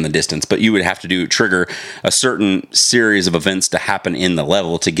far off in the distance, but you would have to trigger a certain series of events to happen in the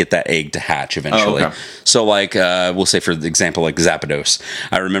level to get that egg to hatch eventually. Oh, okay. So like we'll say for example like Zapdos,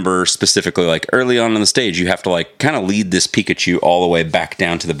 I remember specifically like early on in the stage you have to like kind of lead this Pikachu all the way back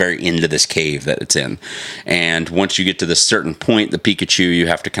down to the very end of this cave that it's in, and once you get to this certain point, the Pikachu, you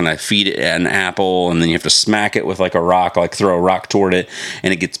have to kind of feed it an apple, and then you have to smack it with like a rock, like throw a rock toward it,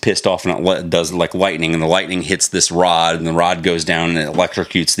 and it gets pissed off, and it does like lightning, and the lightning hits this rod, and the rod goes down and it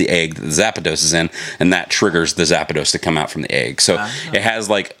electrocutes the egg that the Zapdos is in, and that triggers the Zapdos to come out from the egg. So it has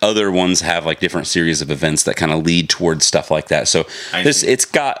like other ones have like different series of events that kind of lead towards stuff like that. So see. it's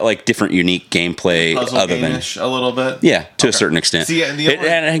got like different unique gameplay Puzzle other than game-ish a little bit. yeah, to a certain extent. See, and the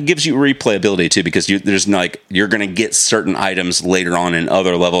And it gives you replayability too, because there's like you're going to get certain items later on in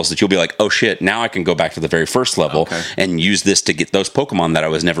other levels that you'll be like, oh shit, now I can go back to the very first level Okay. and use this to get those Pokemon that I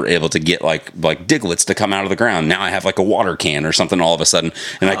was never able able to get like Diglets to come out of the ground. Now I have like a water can or something all of a sudden,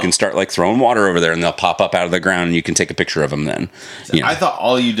 and I can start like throwing water over there, and they'll pop up out of the ground, and you can take a picture of them then. You know. I thought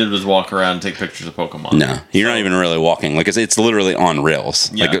all you did was walk around and take pictures of Pokemon. No, you're not even really walking. Like it's literally on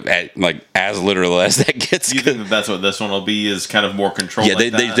rails. Yeah. Like as literal as that gets. Do you think that that's what this one will be? Is kind of more control? Yeah,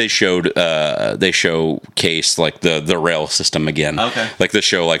 like they showcase like the rail system again. Okay. Like they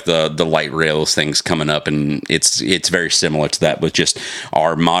show like the light rails things coming up, and it's very similar to that with just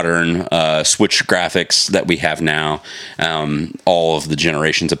our modern Switch graphics that we have now. All of the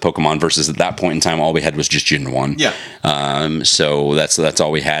generations of Pokemon versus at that point in time, all we had was just Gen 1. Yeah. So that's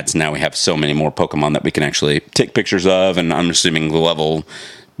all we had. So now we have so many more Pokemon that we can actually take pictures of, and I'm assuming the level.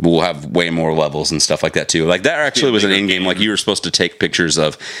 We'll have way more levels and stuff like that too. Like that actually was an in-game. Like you were supposed to take pictures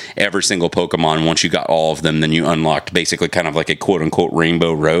of every single Pokemon. Once you got all of them, then you unlocked basically kind of like a quote-unquote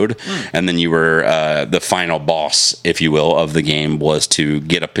Rainbow Road. And then you were the final boss, if you will, of the game was to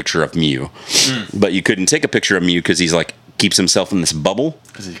get a picture of Mew. But you couldn't take a picture of Mew because he's like keeps himself in this bubble.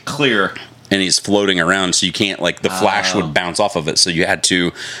 Because he's clear. And he's floating around, so you can't, like, the flash would bounce off of it. So you had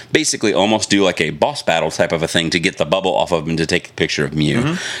to basically almost do, like, a boss battle type of a thing to get the bubble off of him to take a picture of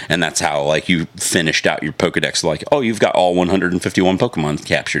Mew. And that's how, like, you finished out your Pokedex. Like, oh, you've got all 151 Pokemon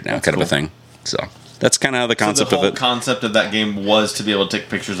captured now, kind of a thing. So that's kind of how the concept of it. The concept of that game was to be able to take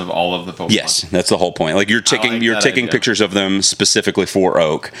pictures of all of the Pokemon. Yes, that's the whole point. Like you're taking pictures of them specifically for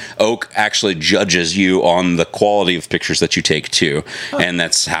Oak. Oak actually judges you on the quality of pictures that you take too, and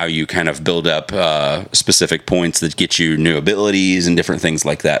that's how you kind of build up specific points that get you new abilities and different things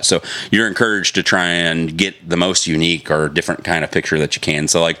like that. So you're encouraged to try and get the most unique or different kind of picture that you can.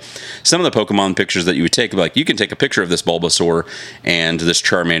 So like some of the Pokemon pictures that you would take, like you can take a picture of this Bulbasaur and this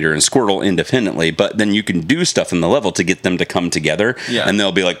Charmander and Squirtle independently, but then you can do stuff in the level to get them to come together, and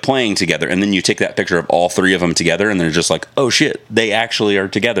they'll be like playing together, and then you take that picture of all three of them together, and they're just like, oh shit, they actually are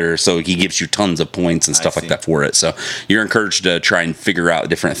together. So he gives you tons of points and stuff like that for it. So you're encouraged to try and figure out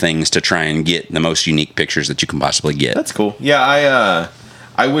different things to try and get the most unique pictures that you can possibly get. That's cool. Yeah,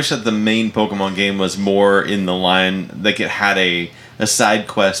 I wish that the main Pokemon game was more in the line, like it had a side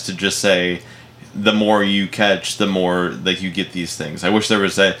quest to just say, the more you catch, the more that you get these things. I wish there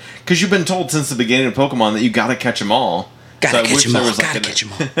was a... Because you've been told since the beginning of Pokemon that you gotta catch them all. Gotta catch them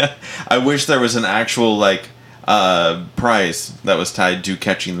all. I wish there was an actual, like, prize that was tied to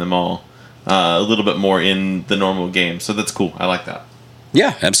catching them all. A little bit more in the normal game. So that's cool. I like that.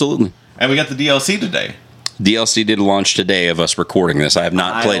 Yeah, absolutely. And we got the DLC today. DLC did launch today of us recording this. I have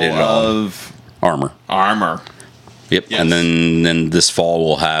not played it at all. Of Armor. Yep, yes. And then this fall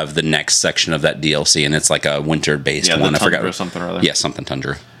we'll have the next section of that DLC, and it's like a winter-based one. I forgot or something or other. Yeah, something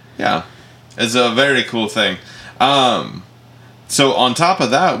Tundra. Yeah, it's a very cool thing. So on top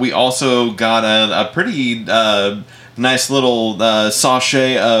of that, we also got a pretty nice little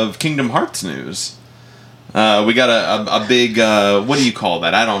sachet of Kingdom Hearts news. We got a big what do you call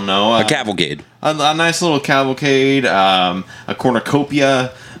that? I don't know. A cavalcade. A nice little cavalcade. A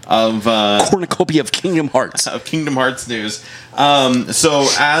cornucopia of cornucopia of Kingdom Hearts. Of Kingdom Hearts news. So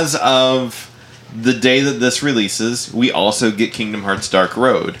as of the day that this releases, we also get Kingdom Hearts Dark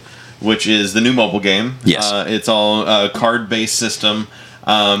Road, which is the new mobile game. Yes. It's all a card-based system.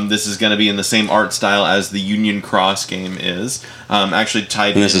 This is going to be in the same art style as the Union Cross game is. Actually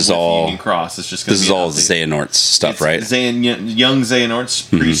tied in with Union Cross. It's just this is all Xehanort's stuff, right? Young Xehanort's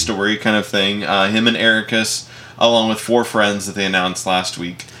pre-story kind of thing. Him and Ericus, along with 4 friends that they announced last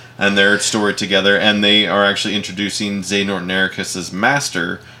week, and their story together, and they are actually introducing Xehanort and Ericus's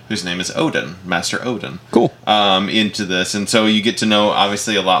master, whose name is Odin, Master Odin. Cool. Into this, and so you get to know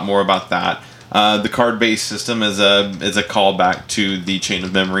obviously a lot more about that. The card-based system is a callback to the Chain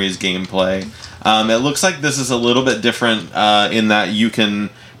of Memories gameplay. It looks like this is a little bit different in that you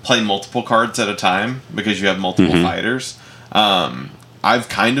can play multiple cards at a time because you have multiple fighters. I've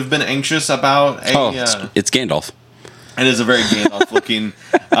kind of been anxious about it's Gandalf. It is a very Gandalf-looking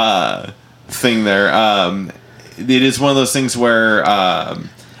thing there. It is one of those things where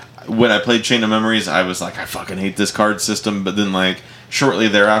when I played Chain of Memories, I was like, I fucking hate this card system. But then, like, shortly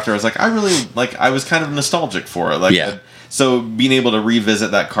thereafter, I was like, I was kind of nostalgic for it. Like, yeah. So being able to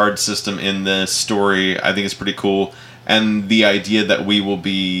revisit that card system in this story, I think is pretty cool. And the idea that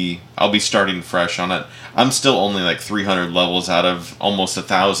I'll be starting fresh on it. I'm still only like 300 levels out of almost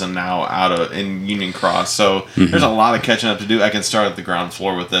 1,000 now in Union Cross. So there's a lot of catching up to do. I can start at the ground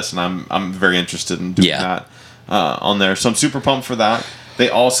floor with this, and I'm very interested in doing that on there. So I'm super pumped for that. They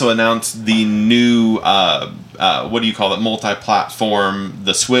also announced the new, what do you call it, multi-platform,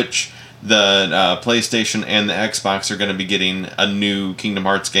 the Switch, the PlayStation and the Xbox are going to be getting a new Kingdom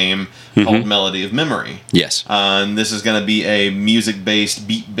Hearts game called Melody of Memory. Yes. And this is going to be a music-based,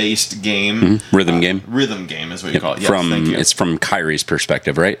 beat-based game. Rhythm game. Rhythm game is what you call it. Yes, thank you. It's from Kyrie's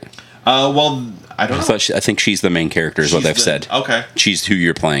perspective, right? Well, I don't know. I think she's the main character is what they've said. Okay. She's who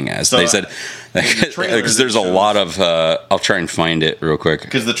you're playing as. So, they said, the trailer because there's a lot of, I'll try and find it real quick.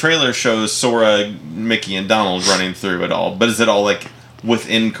 Because the trailer shows Sora, Mickey, and Donald running through it all. But is it all like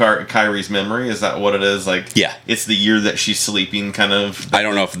within Kyrie's memory? Is that what it is? Like, yeah, it's the year that she's sleeping, kind of. I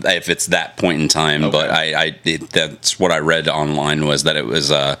don't know if it's that point in time, but that's what I read online was that it was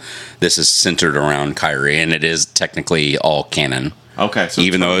this is centered around Kyrie, and it is technically all canon. Okay, so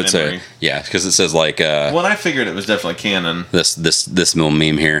even though it's because it says like well, I figured it was definitely canon. This little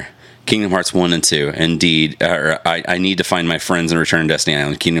meme here. Kingdom Hearts 1 and 2. Indeed, I need to find my friends and return to Destiny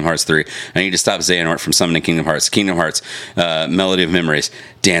Island. Kingdom Hearts 3. I need to stop Xehanort from summoning Kingdom Hearts. Kingdom Hearts, Melody of Memories.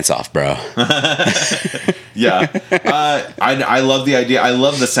 Dance off, bro. Yeah. I love the idea. I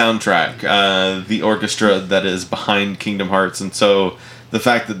love the soundtrack, the orchestra that is behind Kingdom Hearts. And so the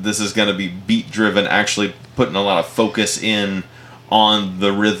fact that this is going to be beat-driven, actually putting a lot of focus in on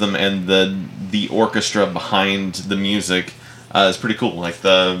the rhythm and the orchestra behind the music is pretty cool. Like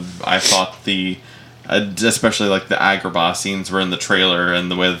I thought especially like the Agrabah scenes were in the trailer, and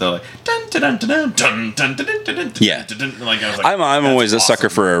the way that they're like dun dun dun dun dun dun dun. Yeah, like I was like, I'm always a sucker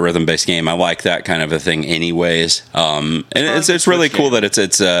for a rhythm based game. I like that kind of a thing, anyways. And it's really cool that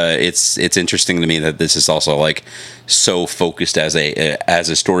it's interesting to me that this is also like so focused as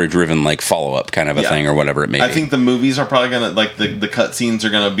a story driven like follow up kind of a thing or whatever it may be. I think the movies are probably gonna like the cutscenes are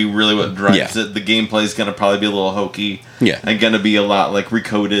gonna be really what drives it. The gameplay is gonna probably be a little hokey. Yeah, and gonna be a lot like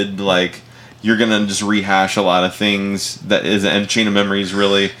recoded like. You're gonna just rehash a lot of things and Chain of Memories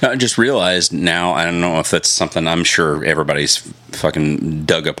really. I just realized now. I don't know if that's something. I'm sure everybody's fucking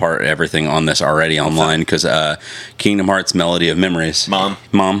dug apart everything on this already online because Kingdom Hearts Melody of Memories. Mom,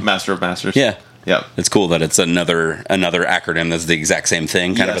 Master of Masters. Yeah, yeah. It's cool that it's another acronym that's the exact same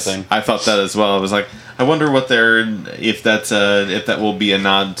thing, kind of a thing. I thought that as well. I was like, I wonder if that will be a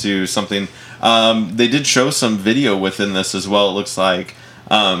nod to something. They did show some video within this as well. It looks like.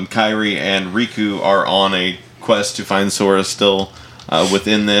 Kairi and Riku are on a quest to find Sora still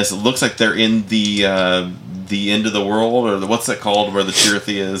within this. It looks like they're in the end of the world, or what's that called, where the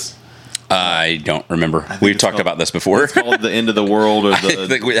Chirithy is? I don't remember. We've talked about this before. It's called the end of the world, or I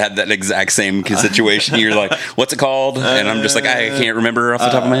think we had that exact same situation. You're like, what's it called? And I'm just like, I can't remember off the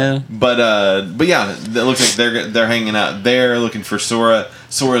top of my head. But yeah, it looks like they're hanging out there looking for Sora.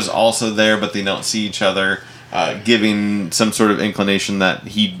 Sora's also there, but they don't see each other. Giving some sort of inclination that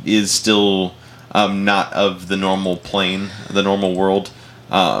he is still not of the normal plane, the normal world.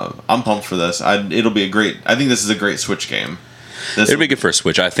 I'm pumped for this. It'll be I think this is a great Switch game. It'll be good for a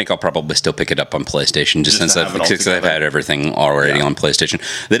Switch. I think I'll probably still pick it up on PlayStation just since I've had everything already on PlayStation.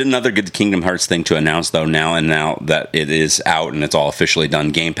 They did another good Kingdom Hearts thing to announce though now that it is out and it's all officially done.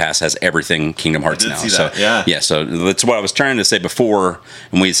 Game Pass has everything Kingdom Hearts now. So so that's what I was trying to say before,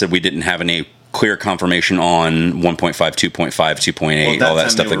 and we said we didn't have any clear confirmation on 1.5, 2.5, 2.8, all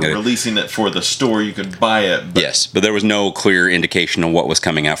that stuff. They were releasing it for the store, you could buy it. Yes, but there was no clear indication of what was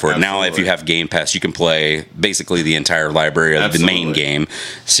coming out for it. Now, if you have Game Pass, you can play basically the entire library of the main game,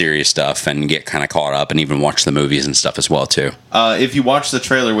 serious stuff, and get kind of caught up and even watch the movies and stuff as well, too. If you watch the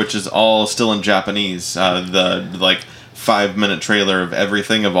trailer, which is all still in Japanese, the 5-minute trailer of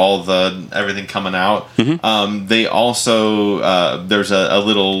everything, of everything coming out. They also there's a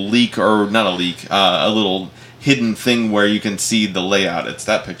little leak, or not a leak, a little hidden thing where you can see the layout. It's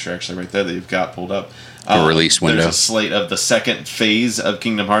that picture actually right there that you've got pulled up. A release window. There's a slate of the second phase of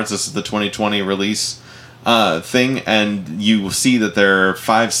Kingdom Hearts. This is the 2020 release thing, and you will see that there are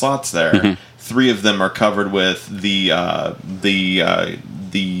 5 slots there. 3 of them are covered with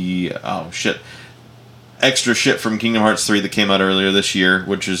extra shit from Kingdom Hearts 3 that came out earlier this year,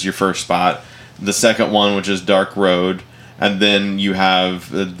 which is your first spot. The second one, which is Dark Road. And then you have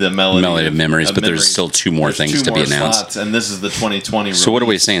the Melody of Memories, but there's still 2 more things to be announced. Slots, and this is the 2020 release. So what are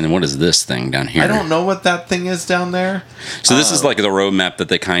we saying? What is this thing down here? I don't know what that thing is down there. So this is like the roadmap that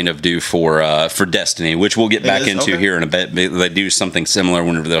they kind of do for Destiny, which we'll get back into here in a bit. They do something similar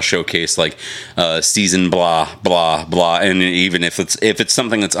whenever they'll showcase like season blah blah blah, and even if it's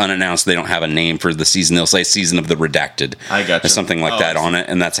something that's unannounced, they don't have a name for the season. They'll say Season of the Redacted. I got you. Something like that on it,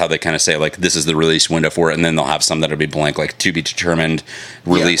 and that's how they kind of say like this is the release window for it, and then they'll have some that'll be blank like to be determined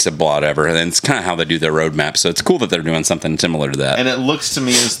release of blah whatever, and it's kind of how they do their roadmap. So it's cool that they're doing something similar to that. And it looks to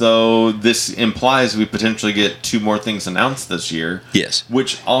me as though this implies we potentially get 2 more things announced this year. Yes,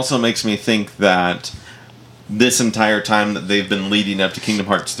 which also makes me think that this entire time that they've been leading up to Kingdom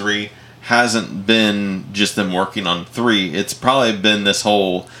Hearts 3, hasn't been just them working on 3. It's probably been this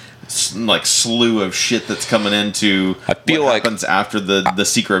whole like slew of shit that's coming into I feel what like happens after the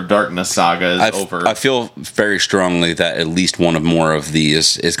Secret of Darkness saga is over. I feel very strongly that at least one of more of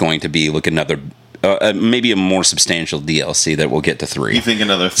these is going to be like another. Maybe a more substantial DLC that we'll get to 3. You think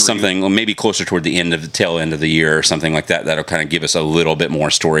another 3? Something maybe closer toward the tail end of the year or something like that. That'll kind of give us a little bit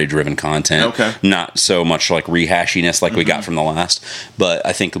more story-driven content. Okay. Not so much like rehashiness like we got from the last, but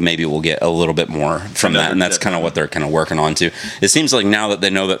I think maybe we'll get a little bit more from that, and that's kind of what they're kind of working on too. It seems like now that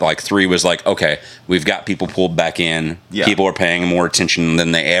they know that like 3 was like, okay, we've got people pulled back in. Yeah. People are paying more attention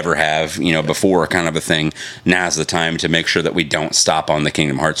than they ever have, before, kind of a thing. Now's the time to make sure that we don't stop on the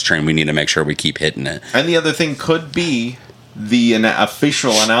Kingdom Hearts train. We need to make sure we keep hitting it. And the other thing could be the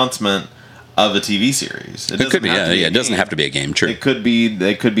official announcement of a TV series. It could be, it doesn't have to be a game. True. It could be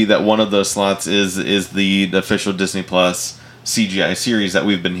that one of those slots is the official Disney Plus CGI series that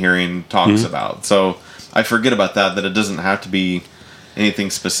we've been hearing talks about. So I forget about that it doesn't have to be anything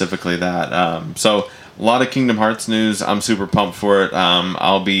specifically that. So a lot of Kingdom Hearts news. I'm super pumped for it.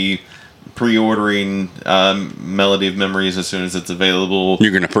 I'll be pre-ordering Melody of Memories as soon as it's available.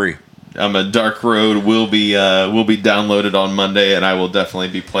 You're gonna pre. A Dark Road will be downloaded on Monday, and I will definitely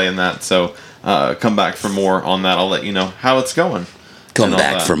be playing that. So come back for more on that. I'll let you know how it's going. Come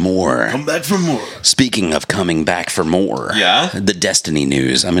back for more. Come back for more. Speaking of coming back for more, the Destiny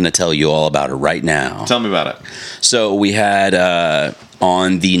news. I'm going to tell you all about it right now. Tell me about it. So we had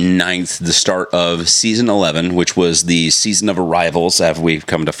on the 9th the start of Season 11, which was the Season of Arrivals, as we've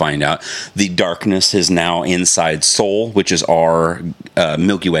come to find out. The darkness is now inside Sol, which is our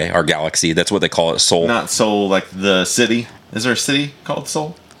Milky Way, our galaxy. That's what they call it, Sol. Not Sol like the city. Is there a city called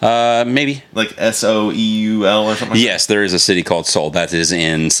Sol? Maybe. Like Soeul or something like Yes, there is a city called Seoul that is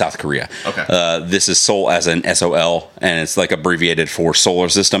in South Korea. Okay. This is Seoul as in SOL, and it's like abbreviated for solar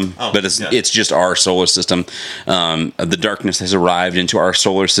system, but it's just our solar system. The darkness has arrived into our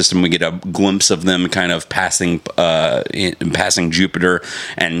solar system. We get a glimpse of them kind of passing Jupiter,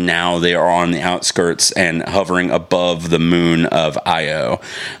 and now they are on the outskirts and hovering above the moon of Io.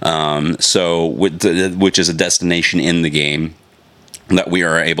 Which is a destination in the game that we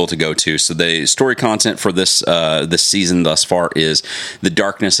are able to go to. So the story content for this season thus far is the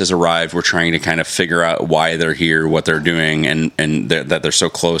darkness has arrived. We're trying to kind of figure out why they're here, what they're doing, and that they're so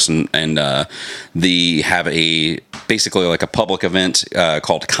close. And they have basically like a public event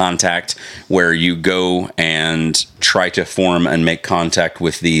called Contact, where you go and try to form and make contact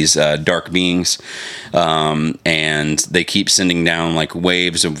with these dark beings. And they keep sending down like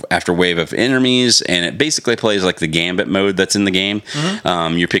waves after wave of enemies, and it basically plays like the Gambit mode that's in the game.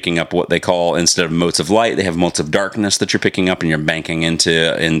 You're picking up what they call, instead of motes of light, they have motes of darkness that you're picking up, and you're banking into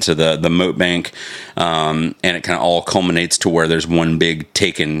the mote bank, and it kind of all culminates to where there's one big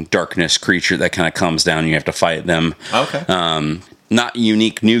taken darkness creature that kind of comes down and you have to fight them. Okay. Not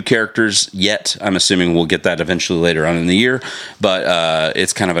unique new characters yet. I'm assuming we'll get that eventually later on in the year, but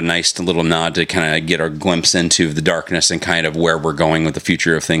it's kind of a nice little nod to kind of get our glimpse into the darkness and kind of where we're going with the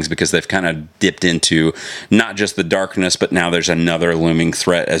future of things, because they've kind of dipped into not just the darkness, but now there's another looming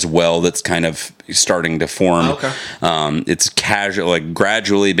threat as well that's kind of starting to form. Okay. It's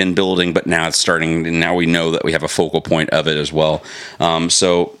gradually been building, but now it's starting, and now we know that we have a focal point of it as well.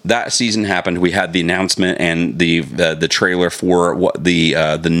 So that season happened. We had the announcement and the trailer for what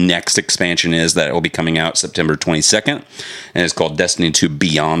the next expansion is, that will be coming out September 22nd, and it's called Destiny 2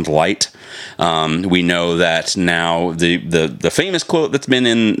 Beyond Light. We know that now the famous quote that's been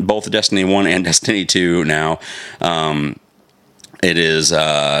in both Destiny 1 and Destiny 2 now, it is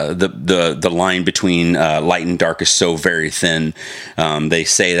the line between light and dark is so very thin. They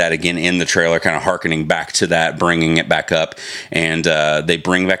say that again in the trailer, kind of hearkening back to that, bringing it back up. And they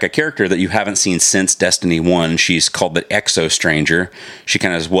bring back a character that you haven't seen since Destiny 1. She's called the Exo Stranger. She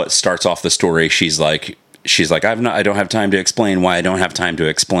kind of is what starts off the story. She's like, I don't have time to explain why I don't have time to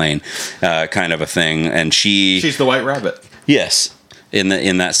explain, kind of a thing. And she's the White Rabbit. Yes.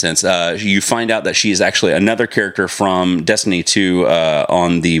 In that sense, you find out that she is actually another character from Destiny 2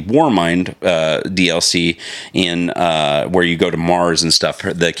 on the Warmind DLC, in where you go to Mars and stuff.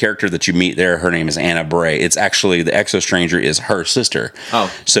 The character that you meet there, her name is Anna Bray. It's actually, the Exo Stranger is her sister. Oh,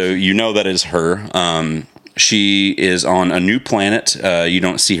 so you know that is her. She is on a new planet. You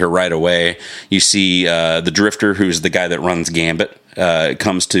don't see her right away. You see the Drifter, who's the guy that runs Gambit,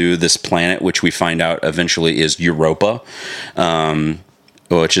 comes to this planet, which we find out eventually is Europa,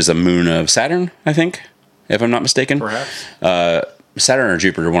 which is a moon of Saturn, I think, if I'm not mistaken. Perhaps. Saturn or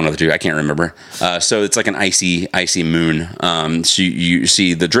Jupiter, one of the two. I can't remember. So it's like an icy moon. So you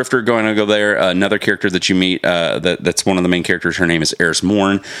see the Drifter going to go there. Another character that you meet, that's one of the main characters. Her name is Eris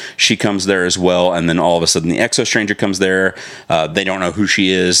Morn. She comes there as well. And then all of a sudden, the Exo Stranger comes there. They don't know who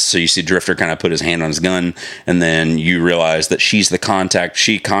she is. So you see Drifter kind of put his hand on his gun, and then you realize that she's the contact.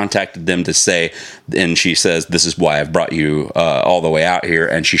 She contacted them to say, and she says, "This is why I've brought you all the way out here."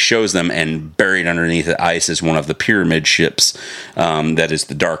 And she shows them, and buried underneath the ice is one of the pyramid ships. That is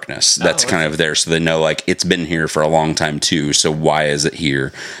the Darkness. That's kind of there, so they know like it's been here for a long time too. So why is it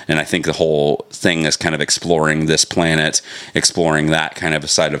here? And I think the whole thing is kind of exploring this planet, exploring that kind of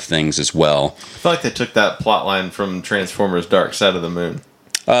side of things as well. I feel like they took that plot line from Transformers: Dark Side of the Moon.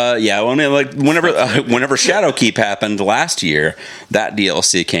 Yeah, well, I mean, like whenever Shadowkeep happened last year, that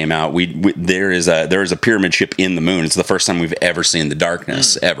DLC came out. There is a pyramid ship in the moon. It's the first time we've ever seen the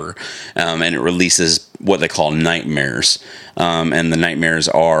Darkness ever, and it releases what they call nightmares, and the nightmares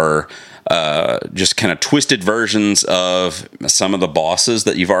are just kind of twisted versions of some of the bosses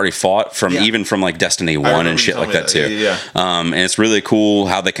that you've already fought from, even from like Destiny 1 and shit like that too. Yeah. And it's really cool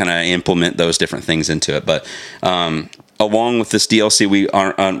how they kind of implement those different things into it, but. Along with this DLC,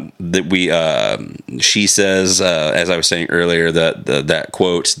 she says, as I was saying earlier, that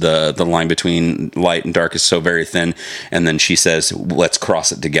quote, the line between light and dark is so very thin, and then she says, "Let's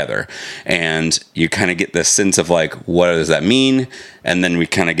cross it together," and you kind of get this sense of like, what does that mean? And then we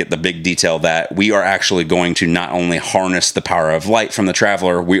kind of get the big detail that we are actually going to not only harness the power of light from the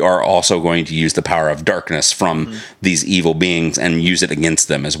Traveler, we are also going to use the power of darkness from these evil beings and use it against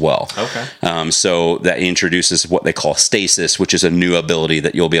them as well. Okay. So that introduces what they call Stasis, which is a new ability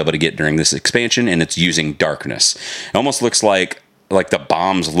that you'll be able to get during this expansion, and it's using darkness. It almost looks like the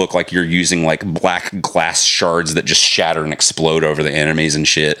bombs look like you're using like black glass shards that just shatter and explode over the enemies and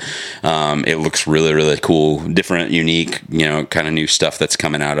shit. It looks really, really cool. Different, unique, kind of new stuff that's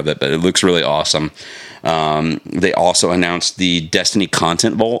coming out of it, but it looks really awesome. They also announced the Destiny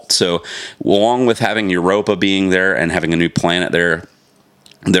Content Vault. So along with having Europa being there and having a new planet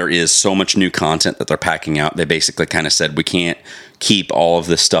there is so much new content that they're packing out. They basically kind of said we can't keep all of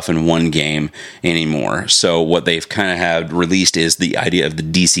this stuff in one game anymore. So what they've kind of had released is the idea of the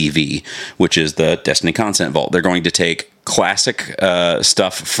DCV, which is the Destiny Content Vault. They're going to take classic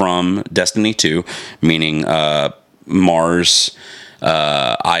stuff from Destiny 2, meaning Mars,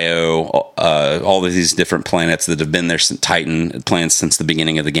 Io, all of these different planets that have been there since Titan planets since the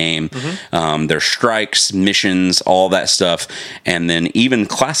beginning of the game. Their strikes, missions, all that stuff, and then even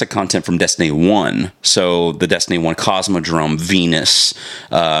classic content from Destiny 1. So the Destiny 1 Cosmodrome, Venus,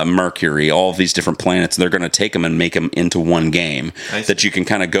 Mercury, all of these different planets, they're going to take them and make them into one game that you can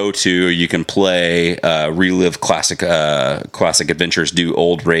kind of go to. You can play, relive classic adventures, do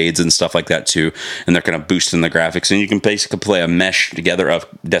old raids and stuff like that too, and they're kind of boosting the graphics, and you can basically play a mesh together of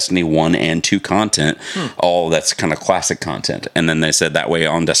Destiny 1 and 2 content, all that's kind of classic content. And then they said that way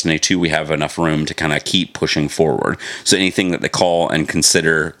on Destiny 2 we have enough room to kind of keep pushing forward. So anything that they call and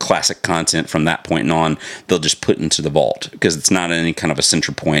consider classic content from that point on, they'll just put into the vault, because it's not any kind of a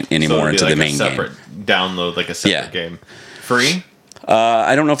central point anymore into the main game. Download like a separate game. Free?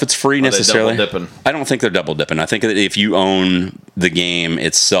 I don't know if it's free necessarily. Double-dipping? I don't think they're double dipping. I think that if you own the game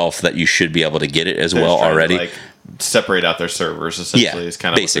itself, that you should be able to get it as well already. Separate out their servers essentially is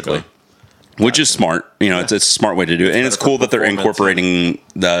kind of basically, which is smart. It's a smart way to do it, and it's cool that they're incorporating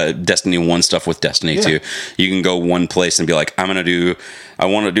the Destiny 1 stuff with Destiny 2. You can go one place and be like, I want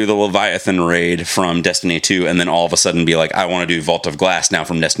to do the Leviathan raid from Destiny 2, and then all of a sudden be like, I want to do Vault of Glass now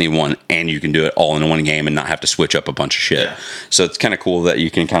from Destiny 1, and you can do it all in one game and not have to switch up a bunch of shit. So it's kind of cool that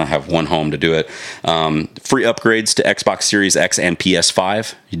you can kind of have one home to do it. Free upgrades to Xbox Series X and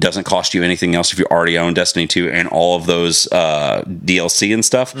PS5. It doesn't cost you anything else if you already own Destiny 2 and all of those DLC and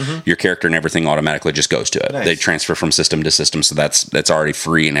stuff. Your character and everything automatically just goes to it. They transfer from system to system, so that's already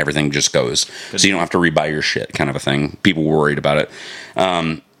free and everything just goes. So you don't have to rebuy your shit, kind of a thing. People were worried about it.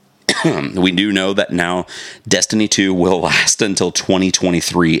 We do know that now Destiny 2 will last until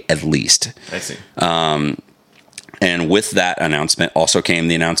 2023 at least. I see. And with that announcement also came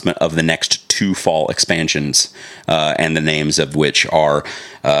the announcement of the next 2 fall expansions, and the names of which are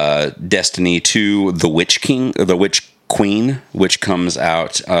Destiny 2: The Witch Queen, which comes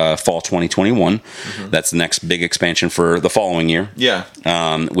out fall 2021. That's the next big expansion for the following year.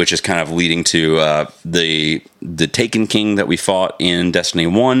 Which is kind of leading to the Taken King that we fought in Destiny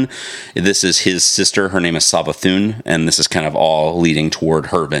 1. This is his sister. Her name is Savathun, and this is kind of all leading toward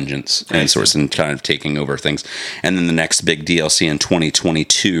her vengeance and kind of taking over things. And then the next big DLC in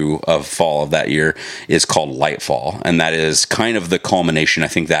 2022 of fall of that year is called Lightfall, and that is kind of the culmination. I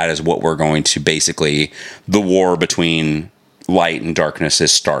think that is what we're going to basically, the war between light and darkness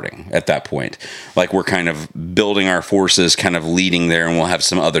is starting at that point. Like we're kind of building our forces, kind of leading there, and we'll have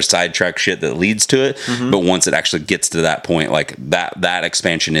some other sidetrack shit that leads to it. But once it actually gets to that point, like that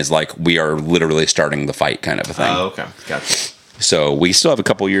expansion is like we are literally starting the fight kind of a thing. Oh, okay, gotcha. So we still have a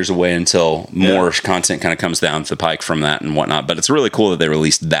couple years away until more content kind of comes down the pike from that and whatnot. But it's really cool that they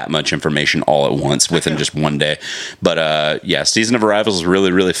released that much information all at once within just one day. But yeah, Season of Arrivals is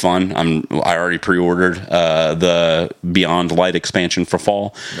really, really fun. I already pre-ordered the Beyond Light expansion for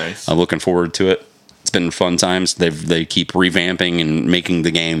fall. Nice. I'm looking forward to it. It's been fun times. They keep revamping and making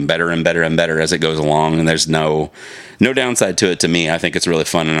the game better and better and better as it goes along. And there's no downside to it to me. I think it's really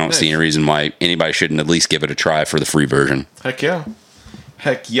fun, and I don't see any reason why anybody shouldn't at least give it a try for the free version. Heck yeah.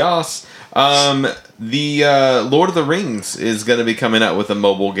 Heck yes. The Lord of the Rings is going to be coming out with a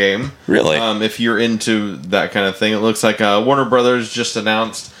mobile game. Really? If you're into that kind of thing. It looks like Warner Brothers just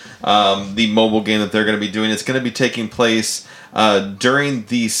announced the mobile game that they're going to be doing. It's going to be taking place during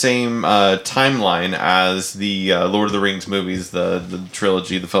the same timeline as the Lord of the Rings movies, the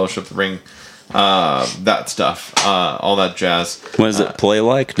trilogy, the Fellowship of the Ring, that stuff, all that jazz. What does it play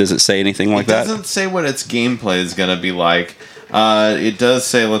like? Does it say anything like that? It doesn't say what its gameplay is going to be like. It does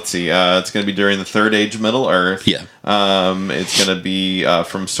say, let's see, it's going to be during the Third Age of Middle Earth. Yeah. It's going to be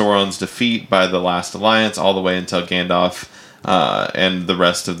from Sauron's defeat by the Last Alliance all the way until Gandalf and the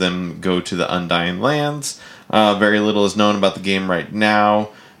rest of them go to the Undying Lands. Very little is known about the game right now.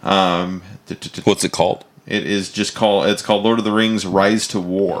 What's it called? It's called Lord of the Rings Rise to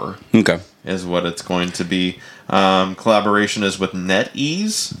War. Okay. Is what it's going to be. Collaboration is with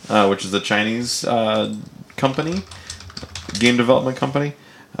NetEase, which is a Chinese company, game development company,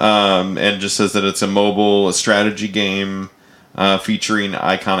 and just says that it's a mobile strategy game featuring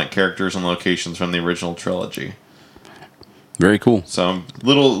iconic characters and locations from the original trilogy. Very cool. So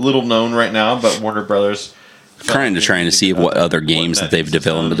little known right now, but Warner Brothers trying to see what other games that they've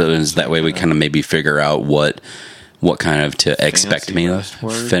developed is that way we kind of maybe figure out what kind of to expect me.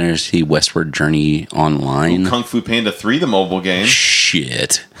 Fantasy Westward Journey Online. Kung Fu Panda 3, the mobile game.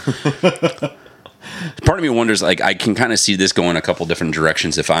 Shit. Part of me wonders, like, I can kind of see this going a couple different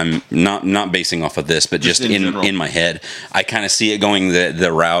directions if I'm not basing off of this, but just in my head. I kind of see it going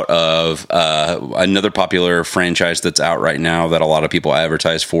the route of another popular franchise that's out right now that a lot of people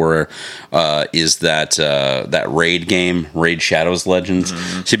advertise for is that Raid game, Raid Shadows Legends.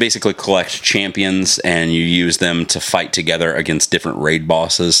 Mm-hmm. So you basically collect champions and you use them to fight together against different raid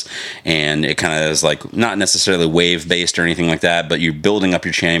bosses, and it kind of is like not necessarily wave based or anything like that, but you're building up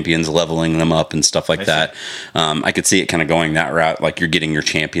your champions, leveling them up and stuff like that. I could see it kind of going that route. Like you're getting your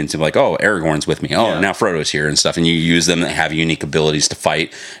champions and like, oh, Aragorn's with me. Oh, now Frodo's here and stuff. And you use them that have unique abilities to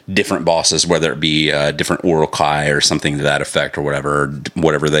fight different bosses, whether it be different Uruk-hai or something to that effect or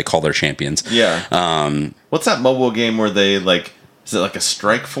whatever they call their champions. Yeah. What's that mobile game where they like, is it like a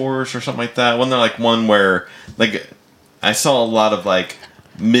Strike Force or something like that? When they're like one where like I saw a lot of like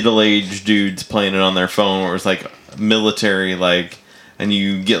middle-aged dudes playing it on their phone where it was like military like, and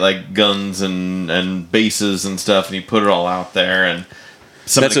you get like guns and bases and stuff, and you put it all out there, and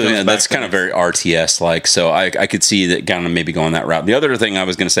that's kind of very RTS like. So I could see that kind of maybe going that route. The other thing I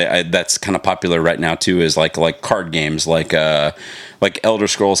was going to say that's kind of popular right now too is like card games, like Elder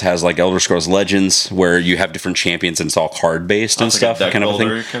Scrolls has like Elder Scrolls Legends, where you have different champions and it's all card based and stuff, like kind of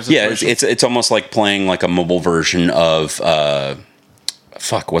a thing. Yeah, it's almost like playing like a mobile version of.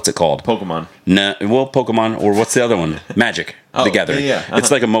 What's it called? Pokemon. No, well, Pokemon, or what's the other one? Magic. Together. Yeah. Uh-huh.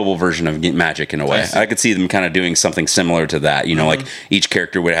 It's like a mobile version of Magic in a way. I could see them kind of doing something similar to that. You know, like each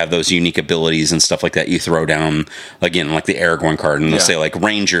character would have those unique abilities and stuff like that. You throw down, again, like the Aragorn card, and they'll say like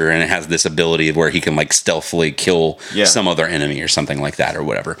Ranger, and it has this ability of where he can like stealthily kill some other enemy or something like that or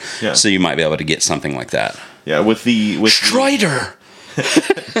whatever. Yeah. So you might be able to get something like that. Yeah, with Strider!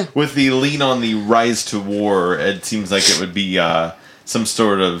 With the lean on the Rise to War, it seems like it would be some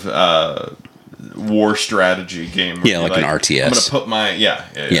sort of war strategy game. Yeah, like an RTS. I'm gonna put my yeah,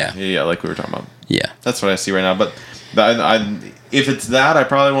 like we were talking about. Yeah, that's what I see right now. But if it's that, I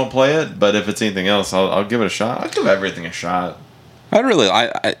probably won't play it. But if it's anything else, I'll give it a shot. I'll give everything a shot.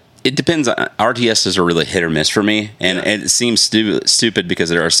 It depends. RTSs are really hit or miss for me, and it seems stupid because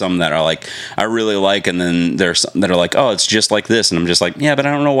there are some that are like I really like, and then there's some that are like, oh, it's just like this, and I'm just like, yeah, but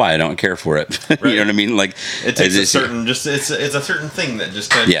I don't know why I don't care for it. Right. You know what I mean? Like it takes it's a certain thing that just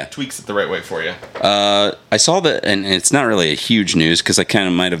kind of tweaks it the right way for you. I saw that, and it's not really a huge news because I kind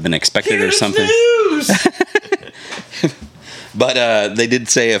of might have been expected or something. News! But they did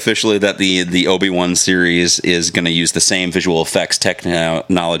say officially that the Obi-Wan series is going to use the same visual effects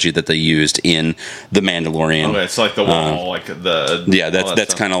technology that they used in The Mandalorian. Okay, it's like the wall, like the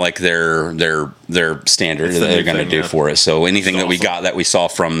that's kind of like their standard that they're going to do for it. So anything that we got that we saw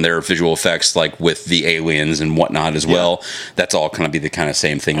from their visual effects, like with the aliens and whatnot as well, that's all going to be the kind of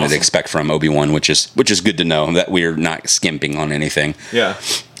same thing that they expect from Obi-Wan, which is good to know that we're not skimping on anything. Yeah,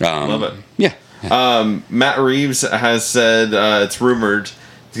 love it. Yeah. Matt Reeves has said it's rumored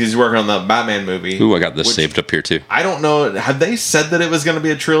because he's working on the Batman movie. Ooh, I got this saved up here too. I don't know. Have they said that it was going to be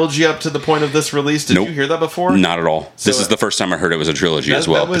a trilogy up to the point of this release? Did you hear that before? Not at all. This is the first time I heard it was a trilogy as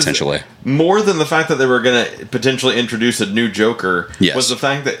well, potentially. More than the fact that they were going to potentially introduce a new Joker, was the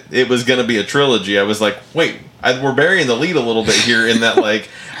fact that it was going to be a trilogy. I was like, wait, we're burying the lead a little bit here in that, like,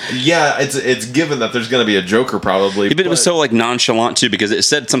 yeah, it's given that there's going to be a Joker probably. Yeah, but it was so like nonchalant too, because it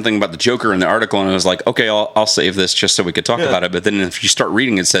said something about the Joker in the article, and I was like, okay, I'll save this just so we could talk about it. But then if you start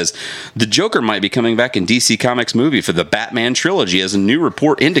reading, it says the Joker might be coming back in DC Comics movie for the Batman trilogy, as a new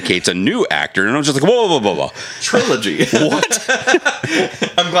report indicates a new actor. And I was just like, whoa. Trilogy? What?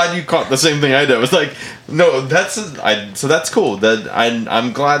 I'm glad you caught the same thing I did. I was like, no, so that's cool. That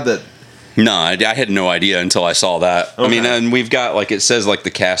I'm glad that. No, I had no idea until I saw that. Okay. I mean, and we've got, like, it says, like,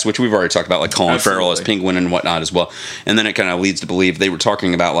 the cast, which we've already talked about, like, Colin Farrell as Penguin and whatnot as well. And then it kind of leads to believe they were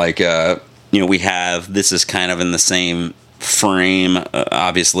talking about, like, we have, this is kind of in the same frame,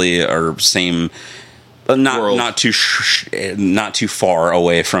 obviously, or same... Not too far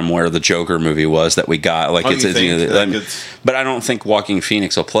away from where the Joker movie was that we got. Like but I don't think Joaquin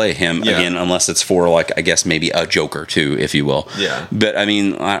Phoenix will play him again unless it's for, like, I guess maybe a Joker too, if you will. Yeah. But I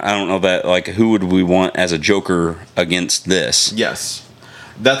mean, I don't know that, like, who would we want as a Joker against this? Yes,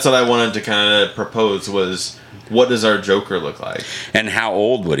 that's what I wanted to kind of propose was. What does our Joker look like? And how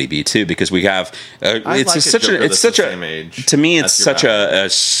old would he be too? Because we have it's such a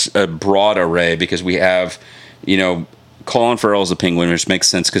broad array, because we have, Colin Farrell is a penguin, which makes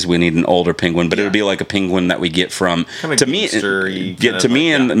sense because we need an older penguin, but it would be like a penguin that we get from in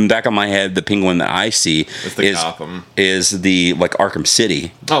the back of my head, the penguin that I see is the like Arkham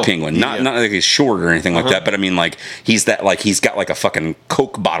City penguin. Not like he's short or anything like that, but I mean, like, he's that, like, he's got like a fucking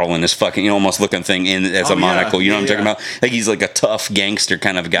Coke bottle in his fucking almost looking thing as a monocle. You know what I'm talking about? Like, he's like a tough gangster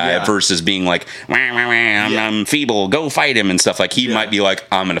kind of guy versus being like, I'm feeble, go fight him and stuff. Like, he might be like,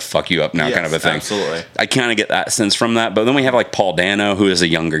 I'm gonna fuck you up now, kind of a thing. Absolutely. I kind of get that sense from that. But then we have, like, Paul Dano, who is a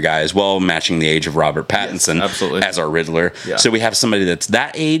younger guy as well, matching the age of Robert Pattinson as our Riddler. Yeah. So we have somebody that's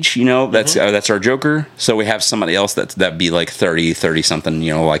that age, that's our Joker. So we have somebody else that'd be like 30 something,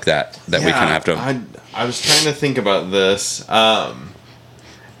 like that we kind of have to. I was trying to think about this,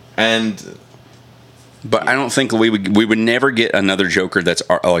 but I don't think we would never get another Joker that's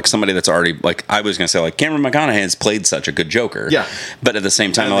like somebody that's already, like, I was gonna say, like, Cameron McConaughey has played such a good Joker. Yeah. But at the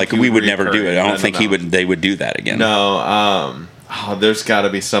same time, like, we would never do it. I don't think they would do that again. No. There's got to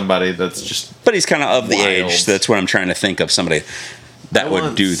be somebody that's just. But he's kind of the age. That's what I'm trying to think of. Somebody that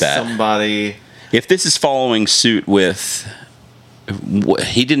would do that. Somebody. If this is following suit with,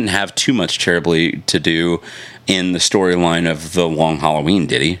 he didn't have too much terribly to do in the storyline of The Long Halloween,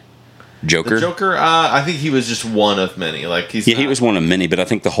 did he? Joker? The Joker, I think he was just one of many. Like, he was one of many, but I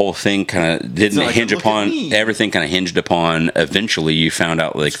think the whole thing kind of didn't hinge upon everything. Kind of hinged upon. Eventually, you found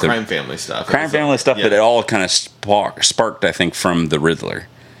out, like, the crime family stuff. But it all kind of sparked, I think, from the Riddler,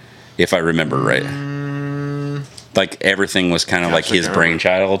 if I remember right. Like, everything was kind of like his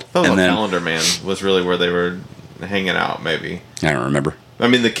brainchild. And then Calendar Man was really where they were hanging out. Maybe I don't remember. I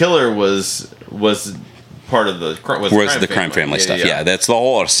mean, the killer was part of the crime family stuff. Yeah, that's the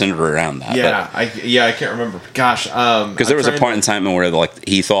whole centered around that. I can't remember. Gosh, because there was a point in time where, like,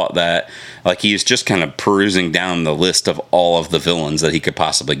 he thought that, like, he was just kind of perusing down the list of all of the villains that he could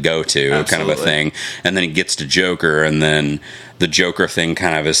possibly go to, kind of a thing, and then he gets to Joker, and then the Joker thing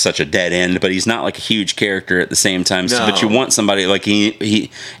kind of is such a dead end, but he's not like a huge character at the same time. No. But you want somebody like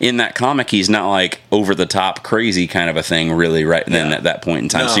he in that comic, he's not like over the top crazy kind of a thing, really, right then at that point in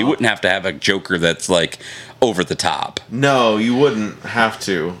time. No. So you wouldn't have to have a Joker that's like over the top. No, you wouldn't have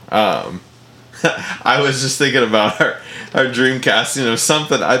to. I was just thinking about our dream casting of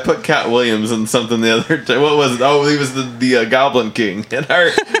something. I put Cat Williams in something the other day. What was it? Oh, he was the Goblin King in our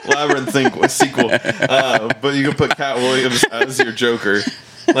Labyrinth sequel. But you can put Cat Williams as your Joker,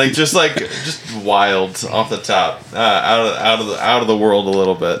 just wild off the top, out of the world a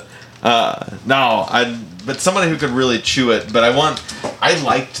little bit. But somebody who could really chew it. But I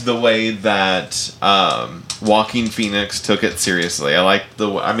liked the way that Joaquin Phoenix took it seriously. I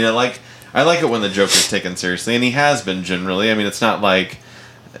like it when the Joker's taken seriously, and he has been generally. I mean, it's not like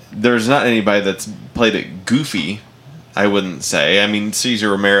there's not anybody that's played it goofy I wouldn't say. I mean, Cesar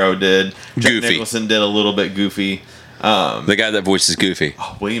Romero did. Jack Goofy. Nicholson did a little bit goofy. The guy that voices Goofy.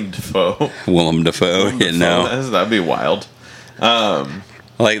 William Dafoe. Willem Dafoe. You know. That'd be wild.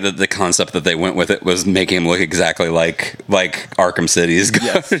 Like the concept that they went with it was making him look exactly like Arkham City's guy.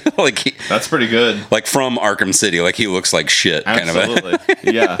 Yes. Like That's pretty good. like from Arkham City, like he looks like shit. Absolutely.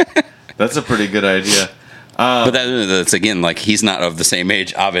 Yeah. That's a pretty good idea. But that's again like he's not of the same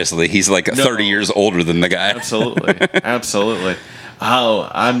age. Obviously, he's like 30 years older than the guy. Absolutely. Absolutely. Oh,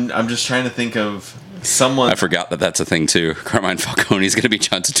 I'm just trying to think of someone. I forgot that that's a thing too. Carmine Falcone's going to be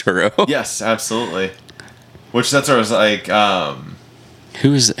John Turturro. Yes, absolutely. Which that's where I was like,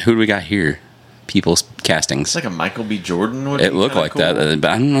 Who do we got here? People's castings. it's like a Michael B. Jordan would It be looked kinda like cool. that, but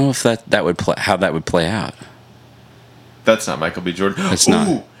I don't know if that would play how that would play out. That's not Michael B. Jordan. It's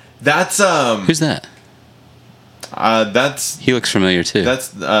not. That's Who's that? that's He looks familiar too.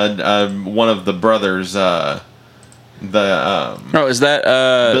 one of the brothers. Oh, is that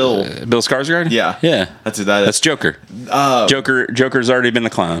Bill Skarsgård? Yeah. yeah. That's who that is. That's Joker. Joker's already been the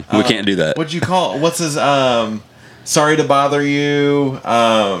clown. We can't do that. What'd you call? What's his? Sorry to bother you.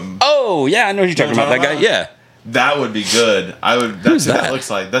 Oh yeah, I know what you're talking know about. what I'm That guy. talking Yeah. That would be good. I would. That's Who's who that that? looks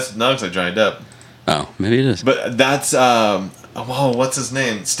like. That looks like Johnny Depp. Oh, maybe it is. But that's whoa, what's his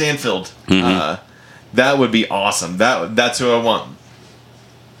name? Stanfield. Mm-hmm. That would be awesome. That's who I want.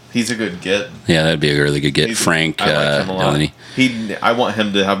 He's a good get. Yeah, that'd be a really good get. He's- Frank I like him a lot. Delaney. I want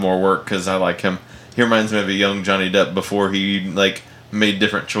him to have more work because I like him. He reminds me of a young Johnny Depp before he like made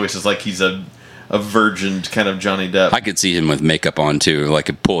different choices. Like he's a virgin kind of Johnny Depp. I could see him with makeup on too,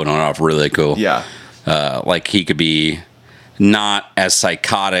 like pulling it off really cool. Yeah. Like he could be not as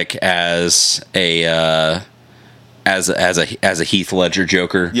psychotic as a Heath Ledger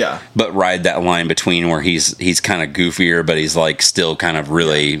Joker. Yeah. But ride that line between where he's kind of goofier, but he's like still kind of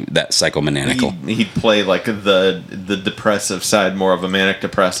really that psychomaniacal. He'd play like the depressive side, more of a manic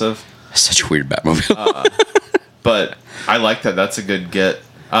depressive. Such a weird Batmobile. But I like that. That's a good get.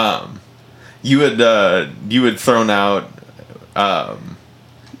 You had thrown out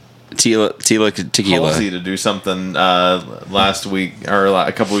Tequila. Halsey to do something last week or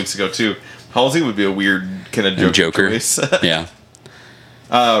a couple weeks ago too. Halsey would be a weird kind of Joker. Choice. Yeah.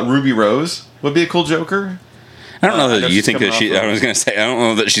 Ruby Rose would be a cool Joker. I don't know I know that you she's think that coming she. off I of- was going to say I don't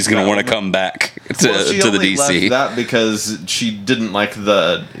know that she's going to want to come back to Well, she the only DC. left that because she didn't like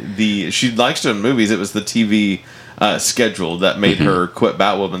the she likes doing movies. It was the TV schedule that made Mm-hmm. her quit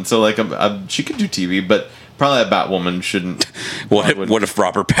Batwoman. So like she could do TV, but probably a Batwoman shouldn't. What if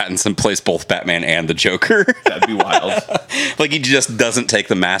Robert Pattinson plays both Batman and the Joker? That'd be wild. Like he just doesn't take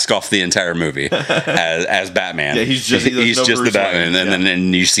the mask off the entire movie as Batman. Yeah, he's just- there's no the Bruce Batman, Wayne, and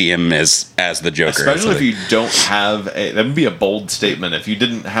then you see him as the Joker. Especially if you don't have that would be a bold statement if you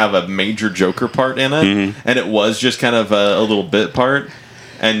didn't have a major Joker part in it, Mm-hmm. and it was just kind of a little bit part,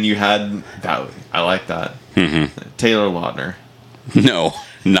 and you had that. I like that. Mm-hmm. Taylor Lautner, No,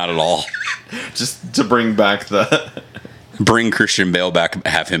 not at all. just to bring back Bring Christian Bale back,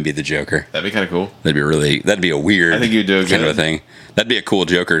 have him be the Joker. that'd be kind of cool. That'd be a weird. I think you'd do a kind of good- a thing. That'd be a cool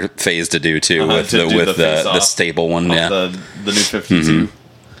Joker phase to do too with To do the face-off stable one. off Yeah, the new 52.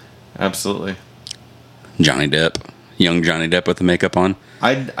 Absolutely. Johnny Depp, young Johnny Depp with the makeup on.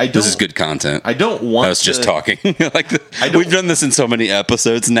 I don't. This is good content. I don't want. I was just to- talking. don't- We've done this in so many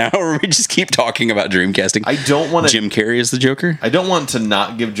episodes now where we just keep talking about Dreamcasting. I don't want to. Jim Carrey is the Joker. I don't want to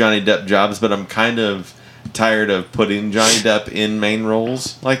not give Johnny Depp jobs, but I'm kind of tired of putting Johnny Depp in main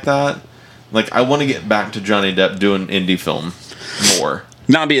roles like that. Like I want to get back to Johnny Depp doing indie film more.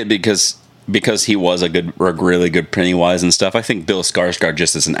 Not be it because he was a really good Pennywise and stuff. I think Bill Skarsgård,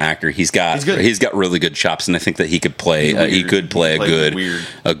 just as an actor, he's got really good chops, and I think that he could play. He could play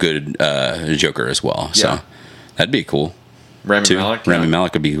a good Joker as well. So Yeah. that'd be cool. Rami Too. Malek. Rami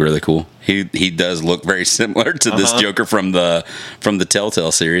Malek would be really cool. He does look very similar to this Joker from the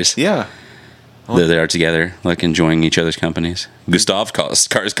Telltale series. Yeah. They are together, like enjoying each other's companies. Gustav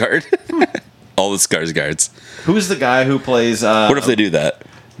Skarsgård. All the Skarsgårds. Who's the guy who plays? What if they do that?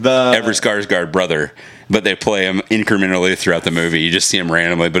 the Every Skarsgård brother, but they play him incrementally throughout the movie. You just see him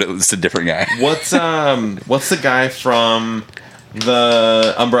randomly, but it's a different guy. What's the guy from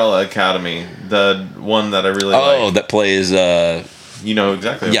the Umbrella Academy? The one that I really like. That plays. You know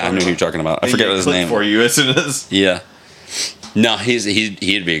exactly. what Yeah, I I'm know who you're talking about. I forget his name. for you as soon as Yeah. No, he'd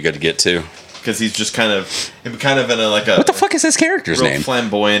be a good get too. because he's just kind of in a like a What the fuck is his character's real name?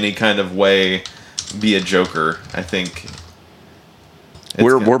 flamboyant kind of way. Be a Joker, I think. It's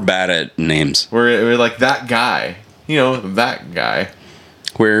We're good. bad at names. We're like that guy. You know that guy.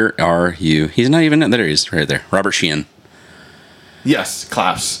 Where are you? He's not even there. He is right there. Robert Sheehan. Yes,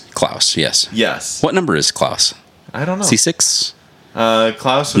 Klaus. Klaus. Yes. Yes. What number is Klaus? I don't know. Is he 6?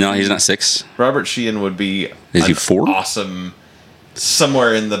 Klaus. No, he's not 6. Robert Sheehan would be. Is he an 4? Awesome.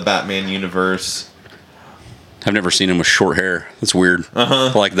 Somewhere in the Batman universe. I've never seen him with short hair. That's weird.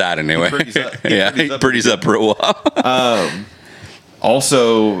 Like that anyway. He pretties up. He pretties up real well.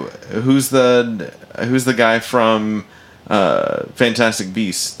 Also, who's the guy from Fantastic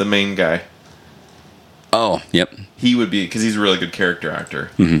Beasts? The main guy. Oh, yep. He would be, because he's a really good character actor.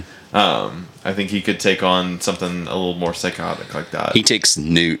 I think he could take on something a little more psychotic like that. He takes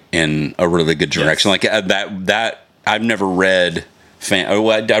Newt in a really good direction. Yes. Like that I've never read.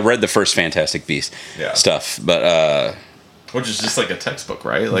 I read the first Fantastic Beasts stuff, but which is just like a textbook,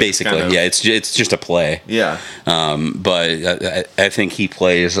 right? Like basically, kind of, yeah. It's just a play. Yeah. But I think he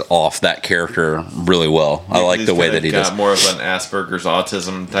plays off that character really well. I like the way that he got does. more of an Asperger's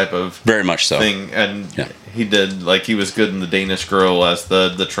autism type of Very much so. thing, and he did, like, he was good in the Danish Girl as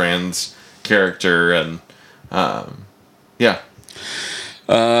the trans character, and yeah.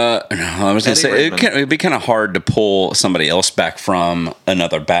 No, I was going to say it'd be kind of hard to pull somebody else back from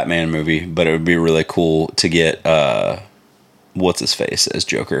another Batman movie, but it would be really cool to get what's his face as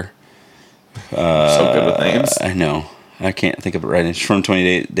Joker. So good with names. I know. I can't think of it right. It's from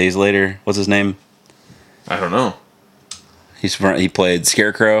 28 Days Later. What's his name? I don't know. He played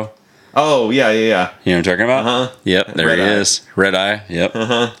Scarecrow. Oh, yeah. You know what I'm talking about? Yep, there Red he Eye. is. Red Eye. Yep.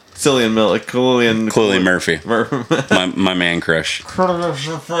 Cillian Murphy. my man crush.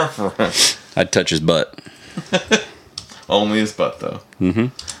 I'd touch his butt. Only his butt, though.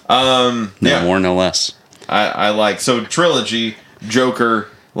 No more, no less. I like, so trilogy, Joker,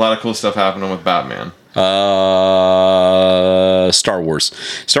 a lot of cool stuff happening with Batman. Star Wars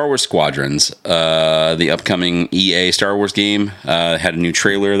Squadrons, the upcoming EA Star Wars game, had a new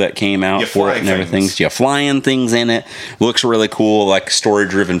trailer that came out for it and everything. Things. Yeah, flying things in it. Looks really cool, like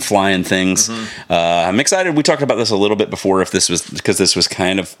story-driven flying things. I'm excited. We talked about this a little bit before, because this was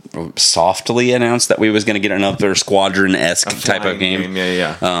kind of softly announced that we was going to get another Squadron-esque type of game.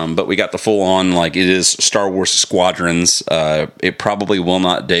 But we got the full-on, like, it is Star Wars Squadrons. It probably will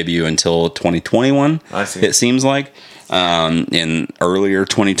not debut until 2021. I see. It seems like in earlier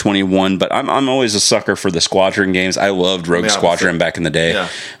 2021, but I'm always a sucker for the Squadron games. I loved Rogue Squadron back in the day.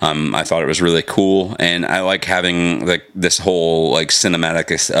 I thought it was really cool, and I like having like this whole like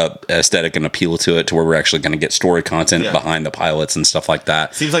cinematic aesthetic and appeal to it, to where we're actually going to get story content behind the pilots and stuff like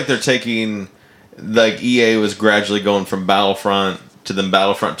that. Seems like they're taking, like, EA was gradually going from Battlefront to then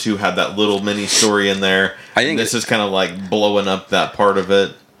Battlefront 2 had that little mini story in there. I think this is kind of like blowing up that part of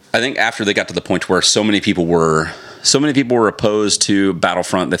it. I think after they got to the point where so many people were opposed to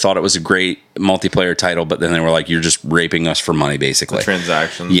Battlefront, they thought it was a great multiplayer title, but then they were like, "You're just raping us for money, basically." The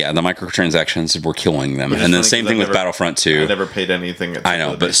transactions, yeah, the microtransactions were killing them, and then same thing with Battlefront 2. I never paid anything. I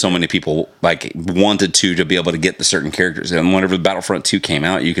know, but so many people like wanted to be able to get the certain characters, and whenever Battlefront 2 came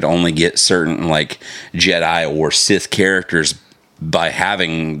out, you could only get certain like Jedi or Sith characters by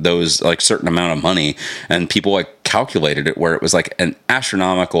having those like certain amount of money, and people like calculated it where it was like an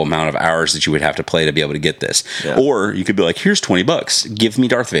astronomical amount of hours that you would have to play to be able to get this. Or you could be like, here's $20, give me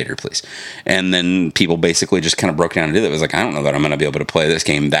Darth Vader, please. And then people basically just kind of broke down and did it. It was like, I don't know that I'm going to be able to play this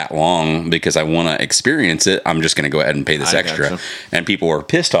game that long because I want to experience it. I'm just going to go ahead and pay this extra. Gotcha. And people were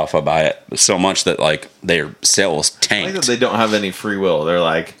pissed off about it so much that like their sales tanked. I think that they don't have any free will. They're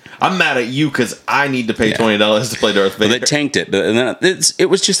like, I'm mad at you because I need to pay $20 to play Darth Vader. Well, they tanked it, and then it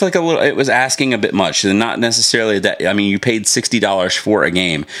was just like a little. It was asking a bit much, and not necessarily that. I mean, you paid $60 for a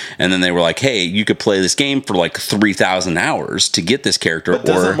game, and then they were like, "Hey, you could play this game for like 3,000 hours to get this character." But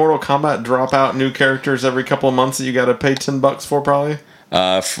doesn't Mortal Kombat drop out new characters every couple of months that you got to pay $10 for, probably?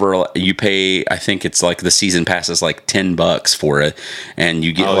 For you pay, I think it's like the season pass is like $10 for it, and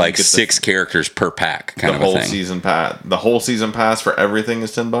you get six characters per pack, kind of a thing. The whole season pass for everything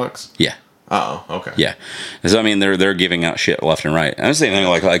is $10. Yeah. Oh, okay. Yeah. So I mean, they're giving out shit left and right. I'm saying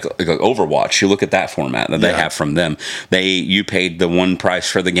like Overwatch. You look at that format that they have from them. You paid the one price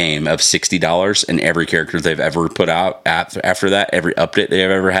for the game of $60, and every character they've ever put out after that, every update they've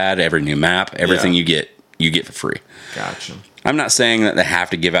ever had, every new map, everything you get for free. Gotcha. I'm not saying that they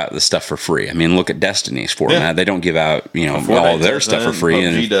have to give out the stuff for free. I mean, look at Destiny's format. Yeah. They don't give out, all their stuff for free.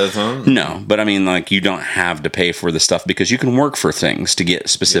 PUBG doesn't. No, but I mean, like, you don't have to pay for the stuff because you can work for things to get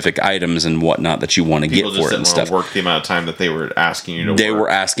specific items and whatnot that you want to get for it and stuff. Work the amount of time that they were asking you to work. They were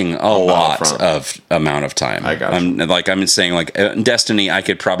asking a lot of amount of time. I got you. I'm saying, like, in Destiny, I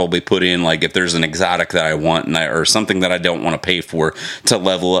could probably put in, like, if there's an exotic that I want or something that I don't want to pay for to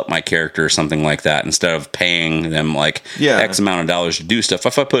level up my character or something like that, instead of paying them, like, X amount of dollars to do stuff.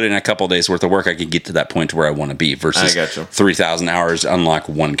 If I put in a couple days worth of work, I could get to that point to where I want to be versus I gotcha. 3,000 hours to unlock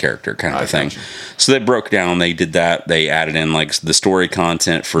one character kind of a thing. Gotcha. So they broke down, they did that. They added in like the story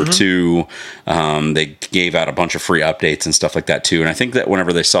content for 2. They gave out a bunch of free updates and stuff like that too. And I think that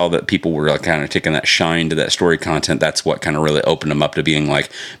whenever they saw that people were like kind of taking that shine to that story content, that's what kind of really opened them up to being like,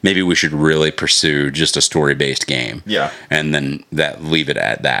 maybe we should really pursue just a story-based game. Yeah. And then leave it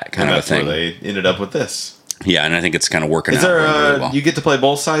at that kind of a thing. Where they ended up with this. Yeah, and I think it's kind of working Is out there really well. you get to play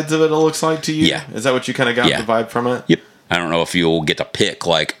both sides of it looks like to you? Yeah. Is that what you kind of got Yeah. the vibe from it? Yep. I don't know if you'll get to pick,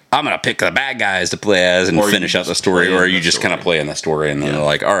 like, I'm going to pick the bad guys to play as and Or you finish out the just story, play or in you the just kind of story. play in the story, and then they're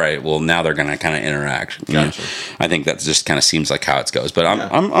like, all right, well, now they're going to kind of interact. You know? Gotcha. I think that just kind of seems like how it goes. But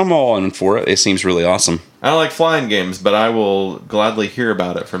I'm all in for it. It seems really awesome. I don't like flying games, but I will gladly hear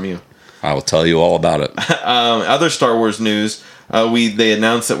about it from you. I will tell you all about it. Other Star Wars news, they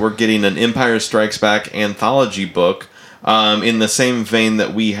announced that we're getting an Empire Strikes Back anthology book in the same vein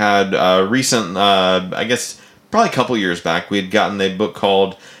that we had recent, I guess, probably a couple years back, we had gotten a book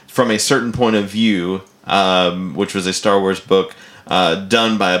called From a Certain Point of View, which was a Star Wars book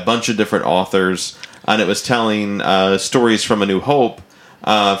done by a bunch of different authors, and it was telling stories from A New Hope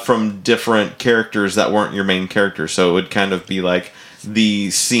from different characters that weren't your main character. So it would kind of be like the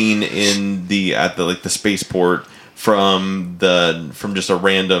scene at the spaceport from just a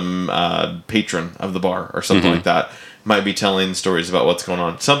random patron of the bar or something like that. Might be telling stories about what's going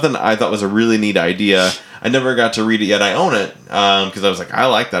on. Something I thought was a really neat idea. I never got to read it yet. I own it because I was like, I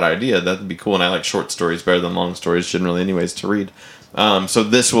like that idea. That'd be cool. And I like short stories better than long stories generally anyways to read. So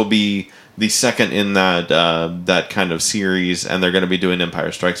this will be the second in that kind of series, and they're going to be doing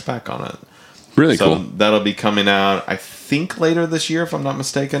Empire Strikes Back on it. Really So cool. that'll be coming out, I think, later this year, if I'm not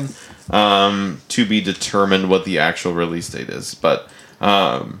mistaken. To be determined what the actual release date is. But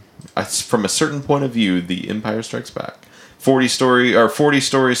from a certain point of view, the Empire Strikes Back. 40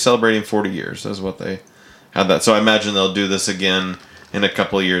 stories celebrating 40 years. That's what they had that. So I imagine they'll do this again in a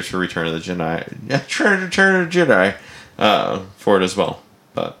couple of years for Return of the Jedi. Yeah, Return of the Jedi for it as well.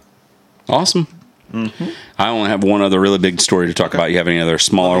 But Awesome. I only have one other really big story to talk about. You have any other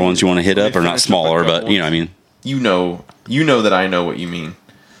smaller ones you want to hit up, or not finish up smaller, a couple but you know, I mean, you know that I know what you mean.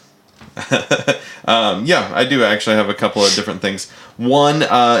 Yeah, I do actually have a couple of different things. One,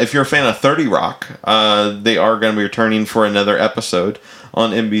 if you're a fan of 30 Rock, they are going to be returning for another episode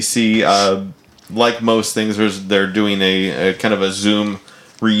on NBC. Like most things, they're doing a kind of a Zoom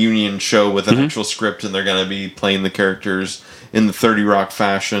reunion show with an actual script, and they're going to be playing the characters in the 30 Rock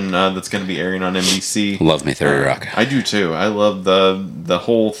fashion that's going to be airing on NBC. love me 30 Rock. I do too. I love the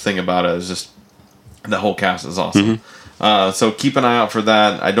whole thing about it. Is just the whole cast is awesome. So keep an eye out for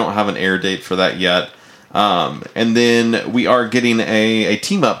that. I don't have an air date for that yet. And then we are getting a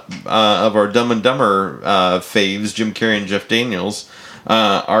team up of our Dumb and Dumber faves, Jim Carrey and Jeff Daniels,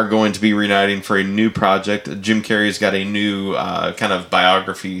 are going to be reuniting for a new project. Jim Carrey's got a new kind of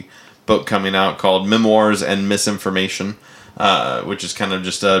biography book coming out called Memoirs and Misinformation, which is kind of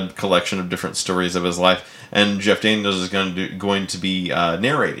just a collection of different stories of his life. And Jeff Daniels is going to be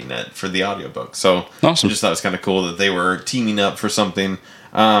narrating it for the audiobook. So Awesome. I just thought it was kind of cool that they were teaming up for something.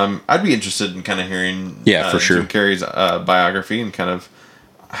 I'd be interested in kind of hearing for sure. Jim Carrey's biography and kind of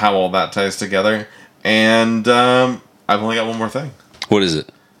how all that ties together. And I've only got one more thing. What is it?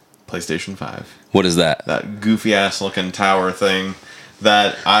 PlayStation 5. What is that? That goofy-ass looking tower thing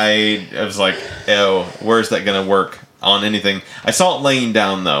that I was like, ew, where's that going to work on anything? I saw it laying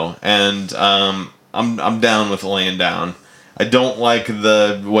down, though, and I'm down with laying down. I don't like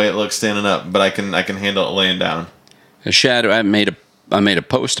the way it looks standing up, but I can handle it laying down. Shad, I made a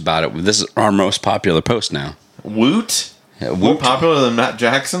post about it. This is our most popular post now. Woot? Yeah, More Woot. popular than Matt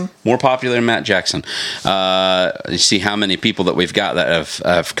Jackson? More popular than Matt Jackson. You see how many people that we've got that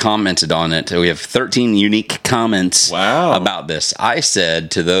have commented on it. We have 13 unique comments Wow. about this. I said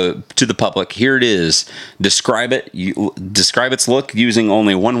to the public, here it is. Describe it. Describe its look using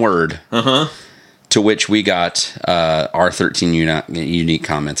only one word. To which we got our 13 unique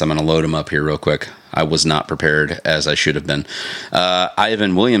comments. I'm going to load them up here real quick. I was not prepared as I should have been.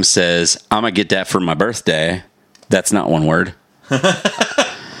 Ivan Williams says, I'm going to get that for my birthday. That's not one word.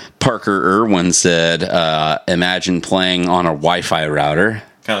 Parker Irwin said, imagine playing on a Wi-Fi router.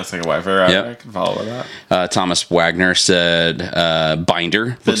 Kind of looks like a Wi-Fi router. Yep. I can follow with that. Thomas Wagner said,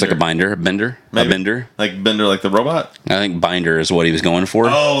 binder. Looks like a binder. Bender. Maybe. A bender. Like Bender, like the robot? I think binder is what he was going for.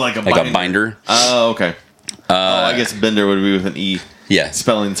 Oh, like a binder. a binder. Oh, okay. I guess Bender would be with an E. Yeah.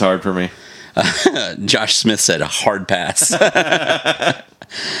 Spelling's hard for me. Josh Smith said a hard pass.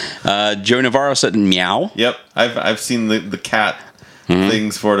 Joe Navarro said meow. Yep, I've seen the cat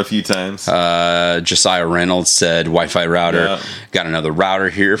things for it a few times. Josiah Reynolds said Wi-Fi router. Yeah. Got another router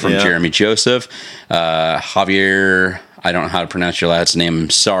here from Yeah. Jeremy Joseph. Javier, I don't know how to pronounce your last name. I'm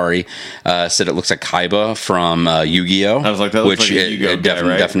sorry. Said it looks like Kaiba from Yu-Gi-Oh. I was like, that looks which like a Yu-Gi-Oh guy,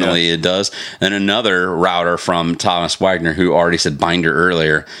 right? definitely Yeah. it does. And another router from Thomas Wagner, who already said Binder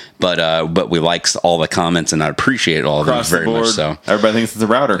earlier, but we likes all the comments and I appreciate all of them Across the very board, much. So everybody thinks it's a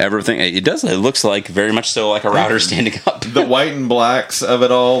router. everything it does. It looks like very much so like a router standing up. The white and blacks of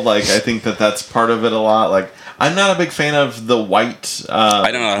it all, like I think that's part of it a lot. Like I'm not a big fan of the white.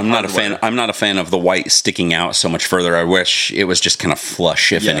 I don't know. I'm not a fan. I'm not a fan of the white sticking out so much further. I wish it was just kind of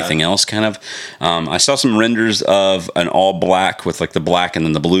flush, if Yeah. anything else, kind of. I saw some renders of an all black with like the black and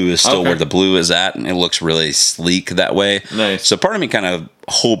then the blue is still Okay. where the blue is at, and it looks really sleek that way. Nice. So part of me kind of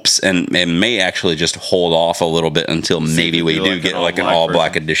hopes and may actually just hold off a little bit until maybe if we you do like get an like an all-black all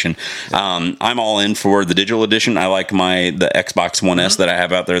black edition. I'm all in for the digital edition. I like the Xbox One S that I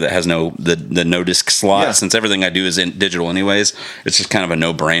have out there that has the no disc slot. Yeah. Since everything I do is in digital anyways, it's just kind of a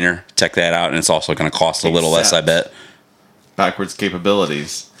no brainer. Check that out, and it's also going to cost a little less, I bet. Backwards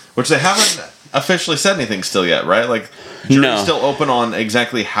capabilities, which they haven't officially said anything still yet, right? Like, jury's No. still open on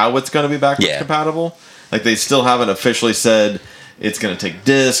exactly how it's going to be backwards Yeah. compatible. Like, they still haven't officially said it's going to take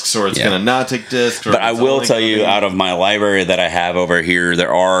discs or it's Yeah. going to not take discs. Or But I it's will only tell gonna you, be- out of my library that I have over here,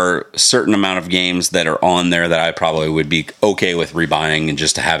 there are a certain amount of games that are on there that I probably would be okay with rebuying and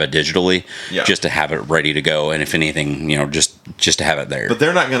just to have it digitally, Yeah. just to have it ready to go. And if anything, just to have it there. But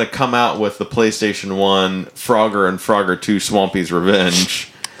they're not going to come out with the PlayStation 1 Frogger and Frogger 2 Swampy's Revenge.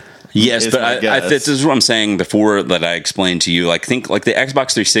 Yes, is but my guess. this is what I'm saying before that I explained to you. Like, think like the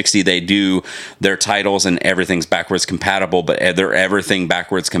Xbox 360, they do their titles and everything's backwards compatible, but their everything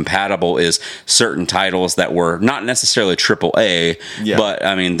backwards compatible is certain titles that were not necessarily AAA, Yeah. but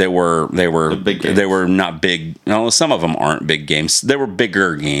I mean they were big games. they were not big. No, some of them aren't big games. They were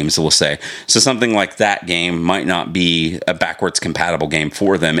bigger games, we'll say. So something like that game might not be a backwards compatible game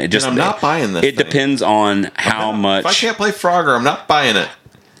for them. It just I'm not buying this It thing. depends on how much. If I can't play Frogger, I'm not buying it.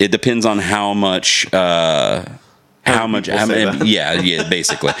 It depends on how much people say that. yeah,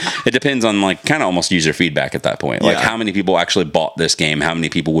 basically. It depends on like kind of almost user feedback at that point. Like Yeah. how many people actually bought this game, how many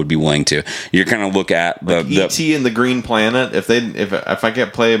people would be willing to. You're kind of look at the E.T. and the Green Planet. If I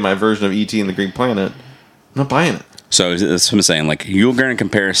can't play my version of E.T. and the Green Planet, I'm not buying it. So that's what I'm saying. Like you're going to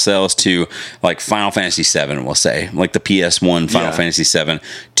compare sales to like Final Fantasy VII, we'll say, like the PS1 Final Yeah. Fantasy VII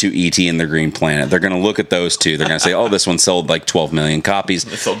to E.T. and the Green Planet. They're going to look at those two. They're going to say, "Oh, this one sold like 12 million copies.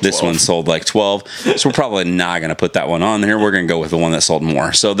 sold This 12. one sold like 12." So we're probably not going to put that one on there. We're going to go with the one that sold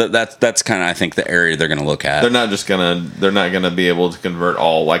more. So that's kind of I think the area they're going to look at. They're not gonna be able to convert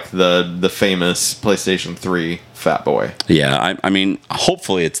all like the famous PlayStation 3 Fat Boy. Yeah, I mean,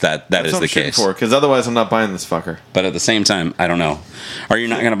 hopefully it's that That's is what the I'm shooting case. for, because otherwise I'm not buying this fucker. But at the same time, I don't know. Are you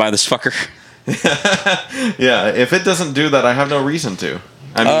not going to buy this fucker? Yeah, if it doesn't do that, I have no reason to.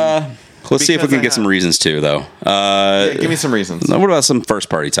 I mean, Let's see if we Because can I get some have- reasons too, though. yeah, give me some reasons. What about some first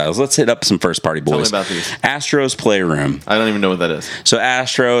party titles? Let's hit up some first party boys. me about these. Astro's Playroom. I don't even know what that is. So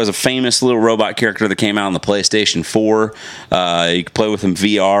Astro is a famous little robot character that came out on the PlayStation 4. You can play with him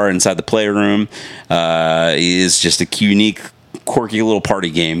VR inside the Playroom. He is just a unique, quirky little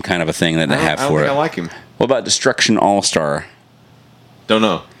party game kind of a thing that they have I don't for think it. I like him. What about Destruction All-Star? Don't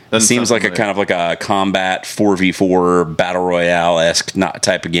know. Doesn't Seems sound like a familiar. kind of like a combat 4v4 battle royale esque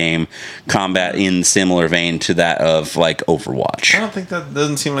type of game. Combat in similar vein to that of like Overwatch. I don't think that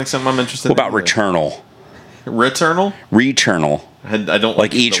doesn't seem like something I'm interested What in. about Returnal? Returnal? Returnal. I don't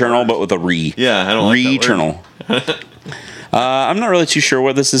Like the Eternal, word. but with a re. Yeah, I don't like that word. Returnal. I'm not really too sure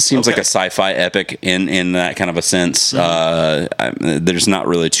what this is. Seems like Okay. a sci-fi epic in that kind of a sense. There's not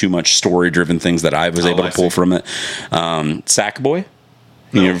really too much story-driven things that I was able to I pull see. from it. Sackboy.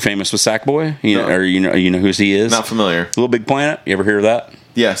 No. You ever famous with Sackboy? No. Or you know who he is? Not familiar. Little Big Planet. You ever hear of that?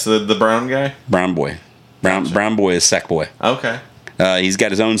 Yes, the brown guy. Brown Boy. Brown Boy is Sackboy. Okay. He's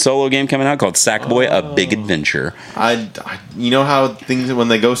got his own solo game coming out called Sackboy: A Big Adventure. I you know how things when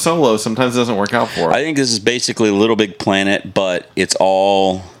they go solo sometimes it doesn't work out for 'em. I think this is basically Little Big Planet, but it's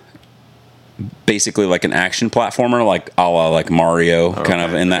all basically like an action platformer, like a la like Mario, kind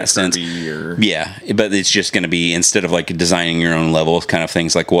of in that sense. Yeah, but it's just going to be, instead of like designing your own levels, kind of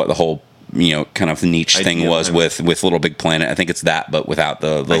things like what the whole kind of niche thing Idea was behind with Little Big Planet. I think it's that, but without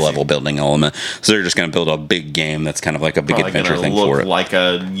the see. level building element. So they're just going to build a big game that's kind of like a big Probably adventure gonna thing look for it. like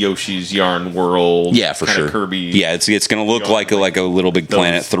a Yoshi's Yarn World. Yeah, for kinda sure. Kirby. Yeah, it's going to look Yarn, like a Little Big those-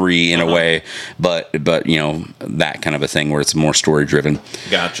 Planet 3 in a Uh-huh. way, but that kind of a thing where it's more story driven.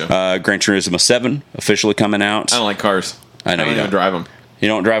 Gotcha. Gran Turismo 7 officially coming out. I don't like cars. I know you don't even don't. drive them. You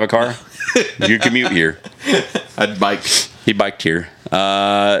don't drive a car? You commute here. I'd bike. He biked here.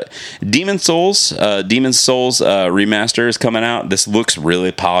 Demon Souls remaster is coming out. This looks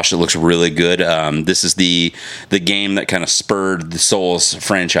really polished. It looks really good. This is the game that kind of spurred the Souls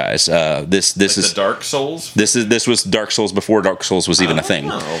franchise. This is the Dark Souls. This was Dark Souls before Dark Souls was even a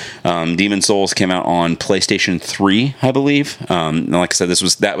thing. Demon Souls came out on PlayStation 3, I believe. And like I said,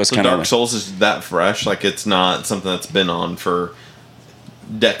 that was kind of Dark Souls is that fresh. Like it's not something that's been on for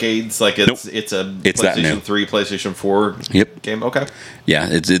decades. Like it's a It's that new. PlayStation 3, PlayStation 4 game. Okay. Yeah,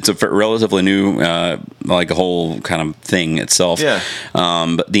 it's a relatively new like a whole kind of thing itself. Yeah.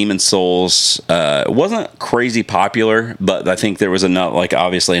 But Demon Souls wasn't crazy popular, but I think there was enough, like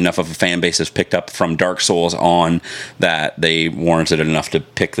obviously enough of a fan base has picked up from Dark Souls on that they warranted enough to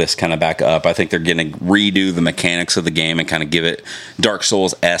pick this kind of back up. I think they're going to redo the mechanics of the game and kind of give it Dark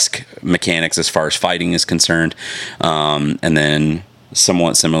Souls-esque mechanics as far as fighting is concerned, and then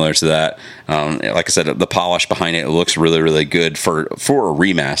somewhat similar to that. Like I said, the polish behind it looks really, really good for a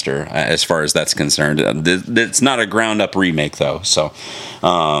remaster as far as that's concerned. It's not a ground up remake though. So,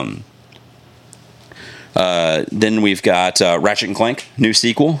 then we've got Ratchet and Clank, new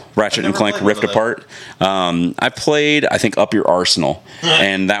sequel, Ratchet and Clank Rift Apart. I played, I think, Up Your Arsenal,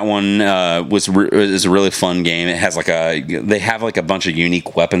 and that one is a really fun game. It has they have like a bunch of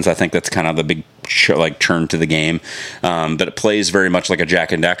unique weapons. I think that's kind of the big turn to the game, but it plays very much like a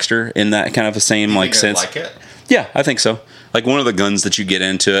Jak and Daxter in that kind of the same sense. Like it? Yeah, I think so. Like one of the guns that you get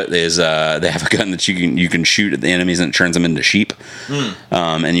into it is they have a gun that you can shoot at the enemies and it turns them into sheep,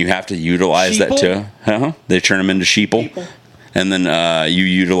 and you have to utilize that too. They turn them into sheeple. And then you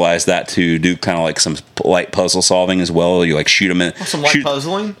utilize that to do kind of like some light puzzle solving as well. You like shoot them in some light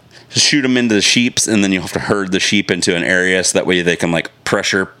puzzling. Shoot them into the sheeps, and then you have to herd the sheep into an area so that way they can like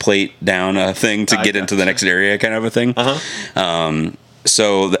pressure plate down a thing to get into the next area, kind of a thing.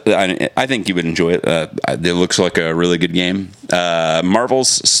 So I think you would enjoy it. It looks like a really good game. Marvel's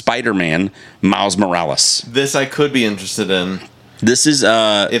Spider-Man Miles Morales. This I could be interested in. This is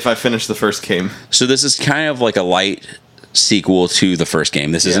if I finish the first game. So this is kind of like a light sequel to the first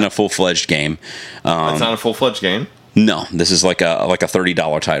game. This isn't a full-fledged game. It's not a full-fledged game. No, this is like a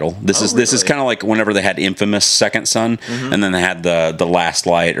 $30 title. This is kind of like whenever they had Infamous Second Son, and then they had the Last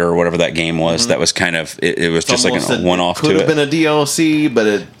Light or whatever that game was. That was kind of it was just like a one-off to it. Could have been a DLC,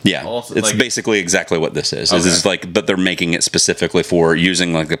 but it's basically exactly what this is. Okay. It's like, but they're making it specifically for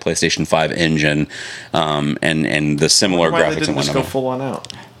using like the PlayStation 5 engine, and the similar graphics. They didn't just go full on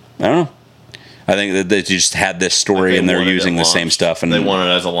out. I don't know. I think that they just had this story and they're using the same stuff, and they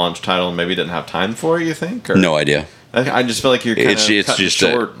wanted it as a launch title and maybe didn't have time for it. You think? Or? No idea. I just feel like you're kind of cutting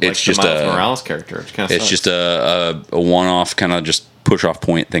short. It's just a Morales character. It's just a one-off kind of just push-off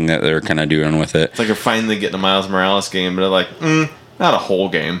point thing that they're kind of doing with it. It's like you're finally getting a Miles Morales game, but they're like, not a whole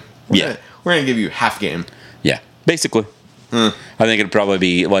game. We're gonna give you half game. Yeah, basically. I think it'd probably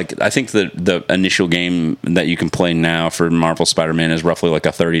be like, I think the initial game that you can play now for Marvel Spider-Man is roughly like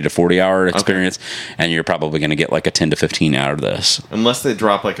a 30 to 40 hour experience, and you're probably going to get like a 10 to 15 out of this. Unless they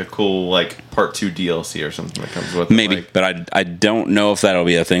drop like a cool like part 2 DLC or something that comes with it. Maybe, but I don't know if that'll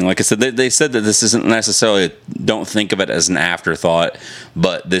be a thing. Like I said, they said that this isn't necessarily, don't think of it as an afterthought,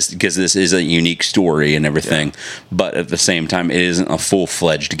 but because this is a unique story and everything, but at the same time, it isn't a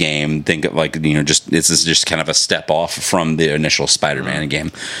full-fledged game. Think of like, this is just kind of a step off from the initial Spider-Man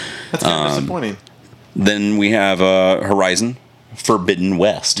game. That's kind of disappointing. Then we have Horizon Forbidden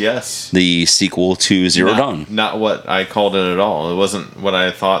West. Yes. The sequel to Zero Dawn. Not what I called it at all. It wasn't what I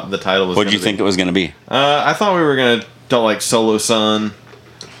thought the title was. What did you think it was going to be? I thought we were going to tell like Solo Sun,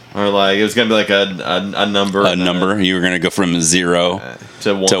 or like it was going to be like a number. A number. You were going to go from 0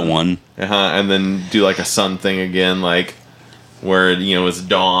 to 1. And then do like a sun thing again, like where it was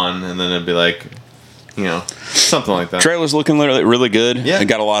dawn, and then it'd be like, something like that. Trailer's looking really good. Yeah. It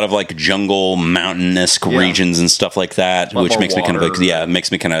got a lot of like jungle, mountainous regions and stuff like that, which makes me kind of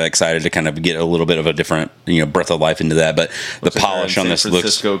makes me kind of excited to kind of get a little bit of a different breath of life into that. But the polish on this looks San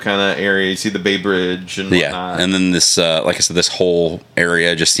Francisco kind of area. You see the Bay Bridge and whatnot. And then this, like I said, this whole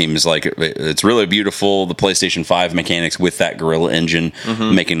area just seems like it's really beautiful. The PlayStation 5 mechanics with that Gorilla engine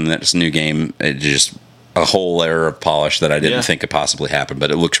making this new game just a whole layer of polish that I didn't think could possibly happen.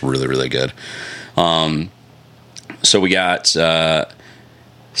 But it looks really, really good. So we got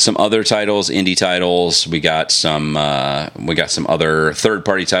some other titles, indie titles. We got some other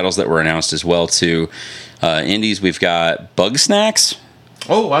third-party titles that were announced as well too. Indies, we've got Bugsnax.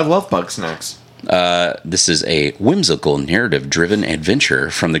 Oh, I love Bugsnax. This is a whimsical, narrative-driven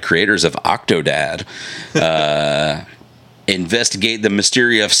adventure from the creators of Octodad. Investigate the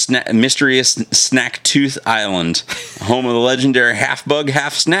mysterious Snacktooth Island, home of the legendary half-bug,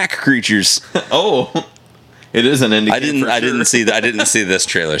 half-snack creatures. Oh, It is an indie. I didn't see that. I didn't see this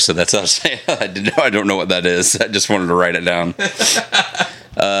trailer, so that's what I was saying. I don't know what that is. I just wanted to write it down.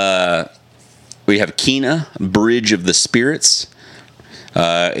 We have Kena, Bridge of the Spirits.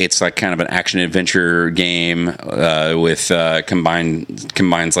 It's like kind of an action adventure game with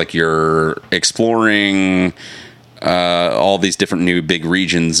combines like you're exploring all these different new big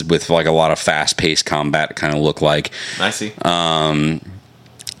regions with like a lot of fast paced combat. Kind of look like. I see.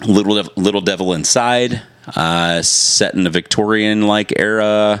 Little Devil Inside, set in the Victorian like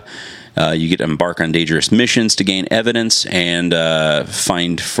era. You get to embark on dangerous missions to gain evidence and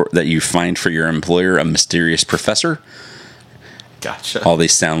find for your employer a mysterious professor. Gotcha. All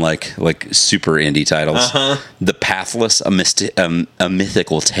these sound like super indie titles. Uh-huh. The Pathless, a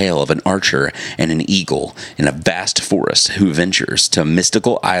mythical tale of an archer and an eagle in a vast forest who ventures to a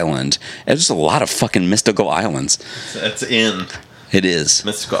mystical island. And there's a lot of fucking mystical islands. That's in. It is.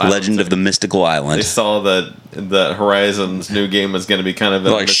 Mystical Islands. Legend of the Mystical Island. They saw that Horizon's new game was going to be kind of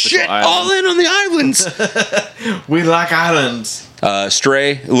a like, mystical shit, island. all in on the islands. We like islands.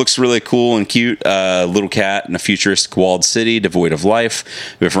 Stray, it looks really cool and cute. Little cat in a futuristic walled city devoid of life.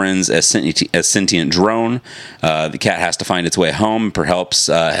 Befriends a sentient drone. The cat has to find its way home, perhaps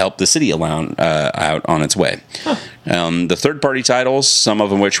help the city out on its way. Huh. The third-party titles, some of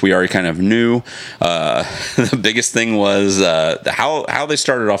them which we already kind of knew. The biggest thing was how they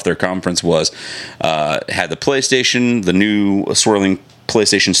started off their conference was had the PlayStation, the new swirling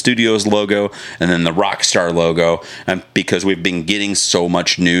PlayStation Studios logo, and then the Rockstar logo. And because we've been getting so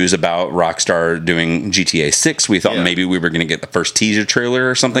much news about Rockstar doing GTA 6, we thought maybe we were going to get the first teaser trailer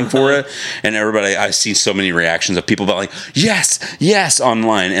or something for it. And everybody, I see so many reactions of people like, yes,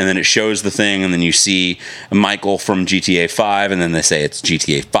 online. And then it shows the thing, and then you see Michael from GTA 5, and then they say it's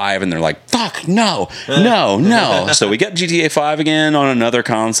GTA 5, and they're like, fuck, no. So we got GTA 5 again on another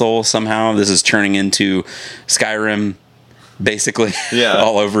console. Somehow this is turning into Skyrim, basically.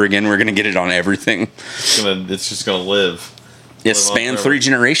 All over again. We're gonna get it on everything. It's just gonna live. It's spanned 3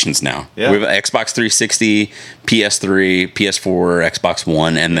 generations now. We have Xbox 360, PS3, PS4, Xbox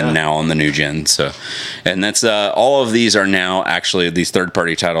One, and then now on the new gen. So, and that's all of these are now actually, these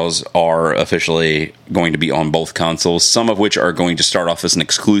third-party titles are officially going to be on both consoles. Some of which are going to start off as an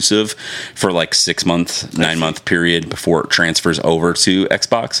exclusive for like 6-month, 9-month period before it transfers over to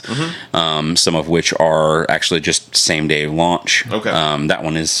Xbox. Mm-hmm. Some of which are actually just same-day launch. Okay. That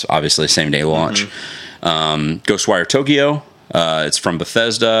one is obviously same-day launch. Mm-hmm. Ghostwire Tokyo. It's from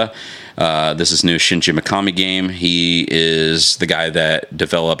Bethesda. This is new Shinji Mikami game. He is the guy that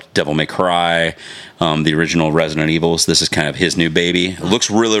developed Devil May Cry, the original Resident Evils. This is kind of his new baby. It looks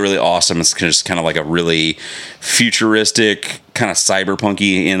really, really awesome. It's just kind of like a really futuristic, kind of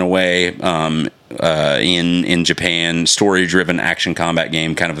cyberpunky in a way, in Japan, story-driven action combat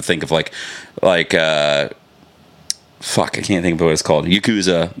game. Kind of think of like fuck, I can't think of what it's called.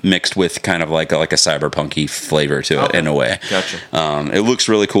 Yakuza mixed with kind of like a cyberpunky flavor to it in a way. Gotcha. It looks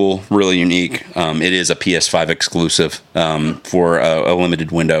really cool, really unique. It is a PS5 exclusive for a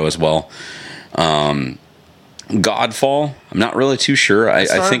limited window as well. Godfall, I'm not really too sure. I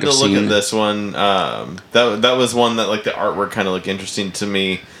think I've seen. Look at this one. That was one that like the artwork kind of looked interesting to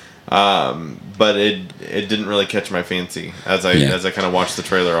me. But it didn't really catch my fancy as I kind of watched the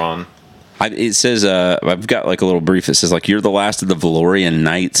trailer on. It says, I've got like a little brief that says like, you're the last of the Valorian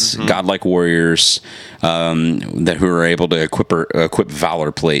knights, godlike warriors who are able to equip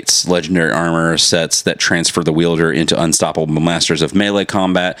valor plates, legendary armor sets that transfer the wielder into unstoppable masters of melee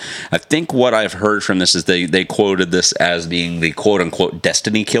combat. I think what I've heard from this is they quoted this as being the quote-unquote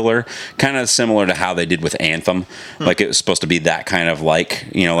destiny killer, kind of similar to how they did with Anthem. Like it was supposed to be that kind of like,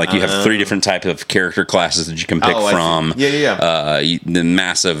 you have 3 different types of character classes that you can pick from. The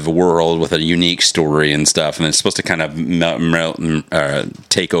massive world with a unique story and stuff, and it's supposed to kind of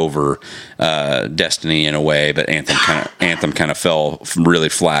take over Destiny in a way, but Anthem kind of fell really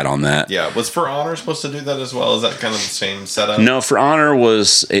flat on that. Yeah, was For Honor supposed to do that as well? Is that kind of the same setup? No, For Honor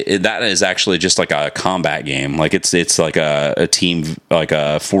was that is actually just like a combat game. Like it's like a team, like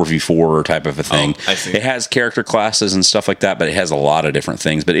a 4v4 type of a thing. I see. It has character classes and stuff like that, but it has a lot of different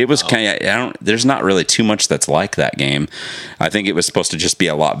things. But it was kind of there's not really too much that's like that game. I think it was supposed to just be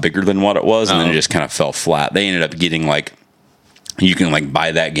a lot bigger than what it was, and then it just kind of fell flat. They ended up getting like, you can like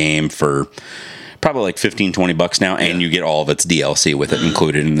buy that game for probably like $15-$20 now, and you get all of its DLC with it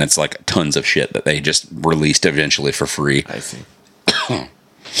included, and it's like tons of shit that they just released eventually for free. I see.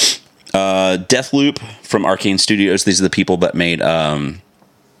 Deathloop from Arcane Studios. These are the people that made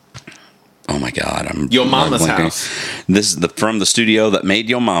Oh my God! Yo Mama's blanking. House. This is from the studio that made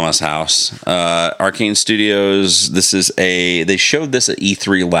Yo Mama's House, Arcane Studios. They showed this at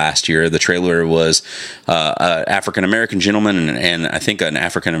E3 last year. The trailer was an African American gentleman and I think an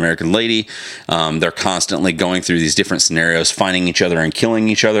African American lady. They're constantly going through these different scenarios, finding each other and killing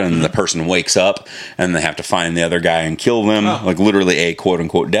each other, and the person wakes up and they have to find the other guy and kill them, like literally a quote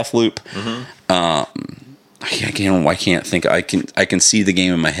unquote death loop. I can't think. I can see the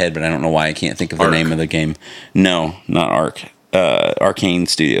game in my head, but I don't know why I can't think of the name of the game. No, not Ark. Arcane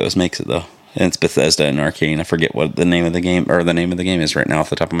Studios makes it though, and it's Bethesda and Arcane. I forget what the name of the game is right now off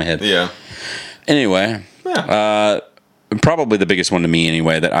the top of my head. Yeah. Anyway, probably the biggest one to me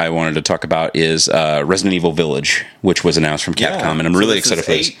anyway that I wanted to talk about is Resident Evil Village, which was announced from Capcom, and I'm really excited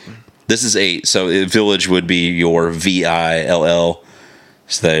for this. This is 8, so Village would be your VILL.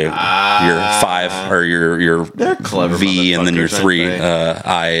 So your 5 or your clever V and then your 3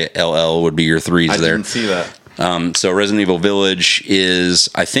 ILL would be your 3s there. I didn't see that. So Resident Evil Village is,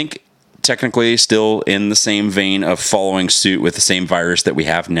 I think, technically still in the same vein of following suit with the same virus that we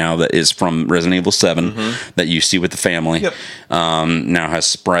have now that is from Resident Evil 7 that you see with the family. Yep. Now has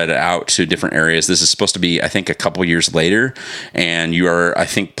spread out to different areas. This is supposed to be, I think, a couple years later, and you are, I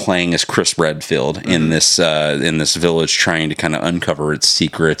think, playing as Chris Redfield in this village, trying to kind of uncover its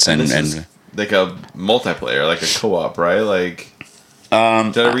secrets and like a multiplayer, like a co-op, right? Like,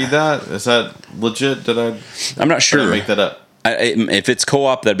 did I read that? Is that legit? I'm not sure. Did I make that up? If it's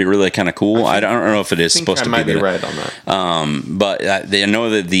co-op, that'd be really kind of cool. I don't know if it is supposed to be. I might be right on that. But they know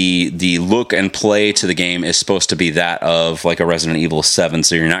that the look and play to the game is supposed to be that of like a Resident Evil 7.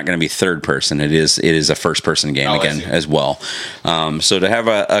 So you're not going to be third person. It is a first person game again as well. So to have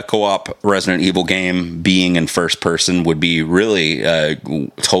a co-op Resident Evil game being in first person would be really a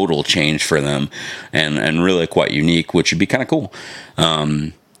total change for them, and really quite unique, which would be kind of cool.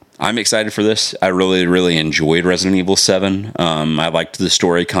 I'm excited for this. I really, really enjoyed Resident Evil 7. I liked the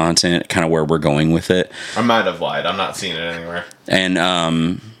story content, kind of where we're going with it. I might have lied. I'm not seeing it anywhere. And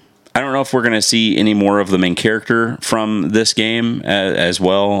I don't know if we're going to see any more of the main character from this game as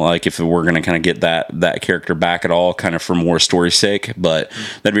well. Like if we're going to kind of get that character back at all, kind of for more story's sake. But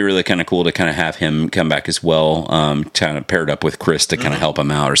that'd be really kind of cool to kind of have him come back as well, kind of paired up with Chris to kind of help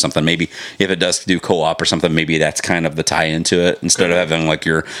him out or something. Maybe if it does do co-op or something, maybe that's kind of the tie into it. Instead of having like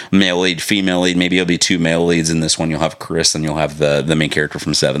your male lead, female lead, maybe it'll be 2 male leads in this one. You'll have Chris and you'll have the main character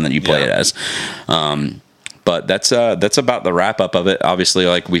from 7 that you play it as. But that's about the wrap up of it. Obviously,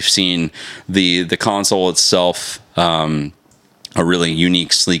 like we've seen the console itself, a really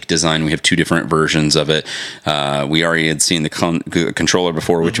unique, sleek design. We have 2 different versions of it. We already had seen the controller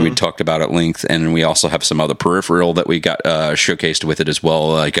before, which we talked about at length, and we also have some other peripheral that we got showcased with it as well.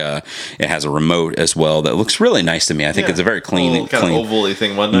 Like it has a remote as well that looks really nice to me. I think it's a very clean, kind of oval-y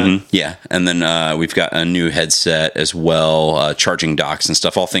thing, wasn't it? Yeah, and then we've got a new headset as well, charging docks and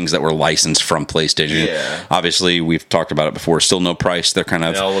stuff. All things that were licensed from PlayStation. Yeah. Obviously, we've talked about it before. Still no price. They're kind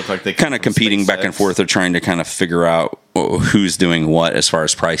of all look like they kind of competing back and forth. They're trying to kind of figure out who's doing what as far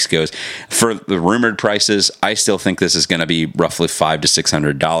as price goes. For the rumored prices, I still think this is going to be roughly $500 to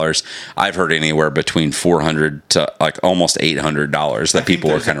 $600. I've heard anywhere between $400 to like almost $800 that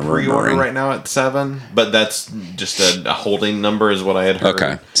people are kind of rumoring right now at 7, but that's just a holding number, is what I had heard.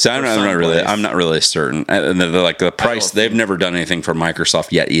 Okay, so I'm not really certain. Like the price, they've never done anything for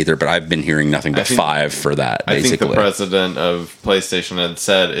Microsoft yet either, but I've been hearing nothing but 5 for that. Basically, I think the president of PlayStation had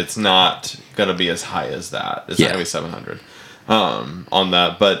said it's not going to be as high as that. It's not going to be 700 on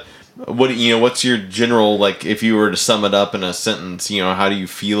that. But what's your general, like, if you were to sum it up in a sentence, how do you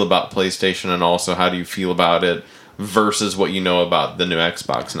feel about PlayStation, and also how do you feel about it versus what you know about the new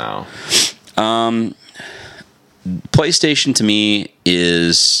Xbox now? PlayStation to me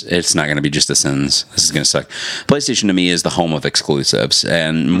it's not going to be just a sentence. This is going to suck. PlayStation to me is the home of exclusives,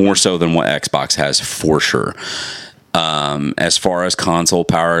 and more so than what Xbox has for sure. As far as console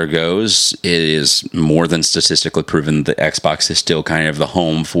power goes, it is more than statistically proven that Xbox is still kind of the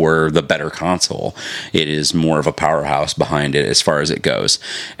home for the better console. It is more of a powerhouse behind it as far as it goes.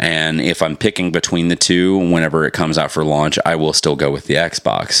 And if I'm picking between the two, whenever it comes out for launch, I will still go with the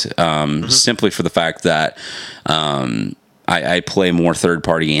Xbox. Simply for the fact that I play more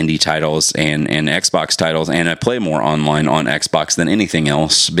third-party indie titles and Xbox titles, and I play more online on Xbox than anything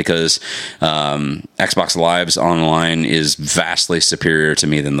else because Xbox Live's online is vastly superior to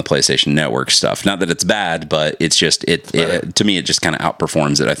me than the PlayStation Network stuff. Not that it's bad, but it's just to me it just kind of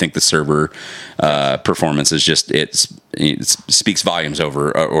outperforms it. I think the server performance is just it speaks volumes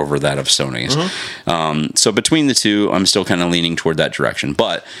over that of Sony's. So between the two, I'm still kind of leaning toward that direction,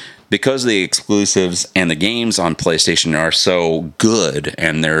 but because the exclusives and the games on PlayStation are so good,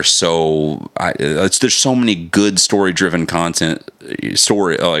 and there's so many good story-driven content,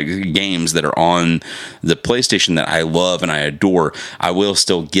 games that are on the PlayStation that I love and I adore. I will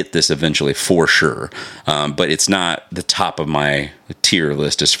still get this eventually for sure, but it's not the top of my tier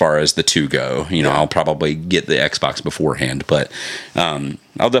list as far as the two go. I'll probably get the Xbox beforehand, but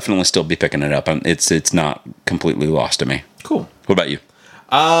I'll definitely still be picking it up. It's not completely lost to me. Cool. What about you?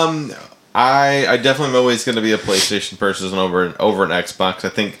 I definitely am always going to be a PlayStation person over an Xbox. I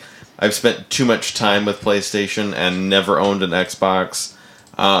think I've spent too much time with PlayStation and never owned an Xbox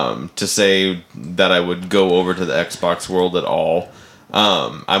to say that I would go over to the Xbox world at all.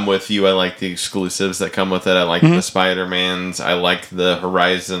 I'm with you. I like the exclusives that come with it. I like the Spider-Mans. I like the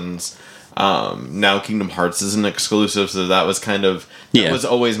Horizons. Now Kingdom Hearts is an exclusive, so that was kind of that was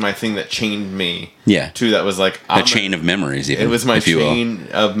always my thing that chained me. That was like a chain of memories. Even, it was my chain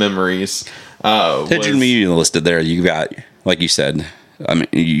of memories. You listed there. You got, like you said, I mean,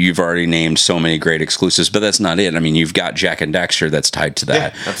 you've already named so many great exclusives, but that's not it. I mean, you've got Jak and Daxter that's tied to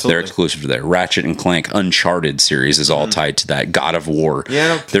that. Yeah, absolutely. They're exclusive to that. Ratchet and Clank Uncharted series is all tied to that. God of War.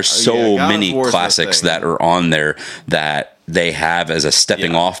 There's so many classics that are on there that they have as a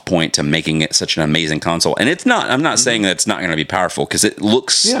stepping off point to making it such an amazing console. And it's not, I'm not saying that it's not going to be powerful, because it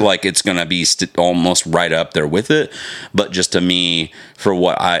looks like it's going to be almost right up there with it. But just to me, for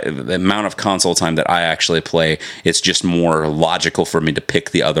the amount of console time that I actually play, it's just more logical for me to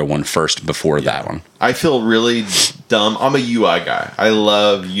pick the other one first before that one. I feel really dumb. I'm a UI guy. I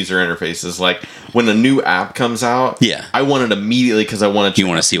love user interfaces. Like when a new app comes out, I want it immediately because I want to. You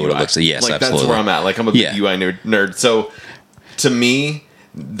want to see what it looks like? Yes, absolutely. That's where I'm at. Like I'm a big UI nerd. So to me,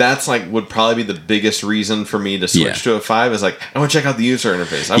 that's like would probably be the biggest reason for me to switch to a 5 is like I want to check out the user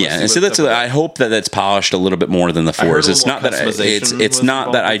interface. And so I hope that that's polished a little bit more than the 4s. It's not that it's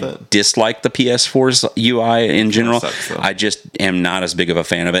not that I dislike the PS4's UI in general. I just am not as big of a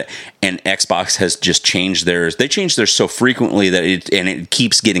fan of it. And Xbox has just changed theirs. They change theirs so frequently that it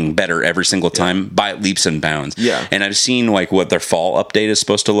keeps getting better every single time by leaps and bounds. And I've seen like what their fall update is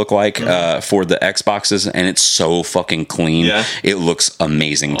supposed to look like for the Xboxes, and it's so fucking clean. It looks amazing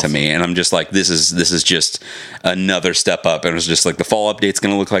to me, and I'm just like, this is just another step up. And it was just like the fall update's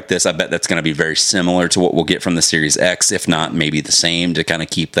going to look like this. I bet that's going to be very similar to what we'll get from the Series X, if not maybe the same, to kind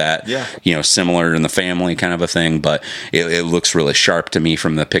of keep that similar in the family kind of a thing. But it looks really sharp to me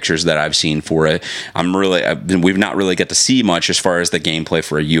from the pictures that I've seen for it. We've not really got to see much as far as the gameplay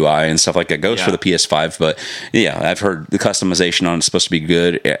for a UI and stuff like that goes for the PS5, but I've heard the customization on it's supposed to be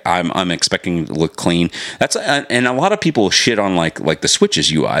good. I'm expecting it to look clean. And a lot of people shit on like the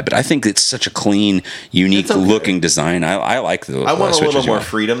Switch's UI, but I think it's such a clean, unique looking design. I like the. I want a little more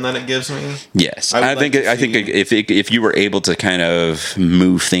freedom than it gives me. Yes, I think if you were able to kind of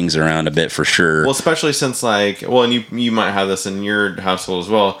move things around a bit, for sure. Well, especially since and you might have this in your household as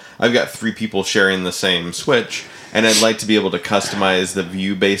well. I've got 3 people sharing the same Switch, and I'd like to be able to customize the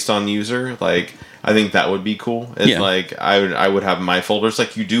view based on user. Like, I think that would be cool. It's like I would have my folders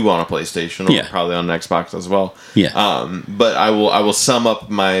like you do on a PlayStation, or probably on an Xbox as well. But I will sum up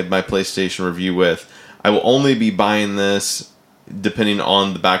my PlayStation review with I will only be buying this depending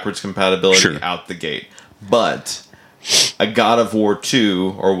on the backwards compatibility out the gate. But a God of War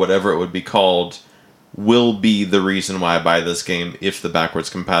 2 or whatever it would be called will be the reason why I buy this game if the backwards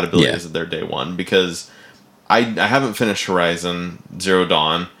compatibility is there day one, because I haven't finished Horizon Zero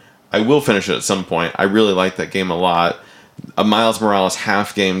Dawn. I will finish it at some point. I really like that game a lot. A Miles Morales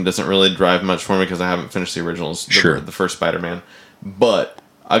half game doesn't really drive much for me because I haven't finished the originals, the first Spider-Man. But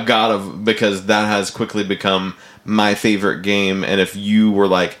because that has quickly become my favorite game, and if you were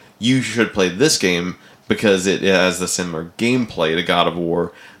like, you should play this game because it has the similar gameplay to God of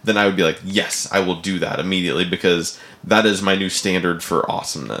War, then I would be like, yes, I will do that immediately, because that is my new standard for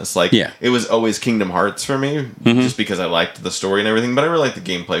awesomeness. Like, it was always Kingdom Hearts for me, just because I liked the story and everything, but I really liked the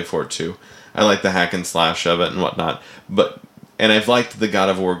gameplay for it too. I like the hack and slash of it and whatnot. And I've liked the God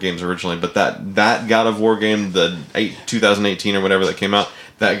of War games originally, but that God of War game, the 2018 or whatever that came out,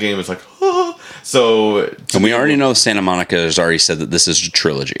 that game is like, So, and we already know Santa Monica has already said that this is a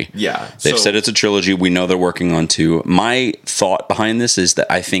trilogy. They've said it's a trilogy. We know they're working on 2. My thought behind this is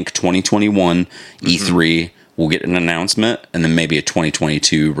that I think 2021 E3 will get an announcement, and then maybe a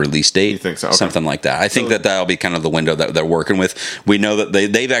 2022 release date. You think so? Okay. Something like that. I think that'll be kind of the window that they're working with. We know that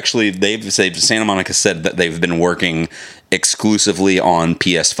they've Santa Monica said that they've been working exclusively on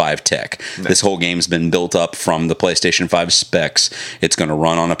PS5 tech. Nice. This whole game's been built up from the PlayStation 5 specs. It's going to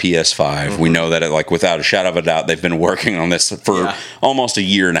run on a PS5. We know that, without a shadow of a doubt, they've been working on this for almost a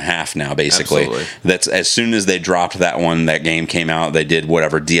year and a half now, basically. Absolutely. That's as soon as they dropped that game came out, they did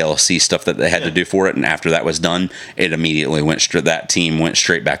whatever DLC stuff that they had to do for it, and after that was done, it immediately that team went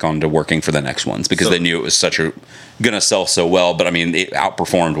straight back on to working for the next ones because they knew it was going to sell so well. But I mean, it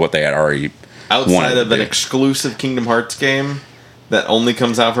outperformed what they had already. Outside of an exclusive Kingdom Hearts game that only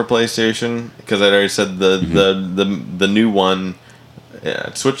comes out for PlayStation, because I already said the new one,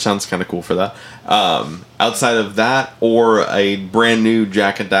 Switch sounds kind of cool for that. Outside of that, or a brand new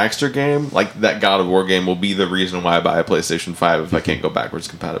Jak and Daxter game, like that God of War game, will be the reason why I buy a PlayStation 5 if I can't go backwards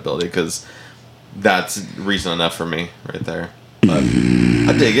compatibility, because that's reason enough for me right there. But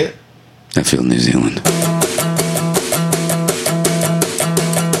I dig it. I feel New Zealand.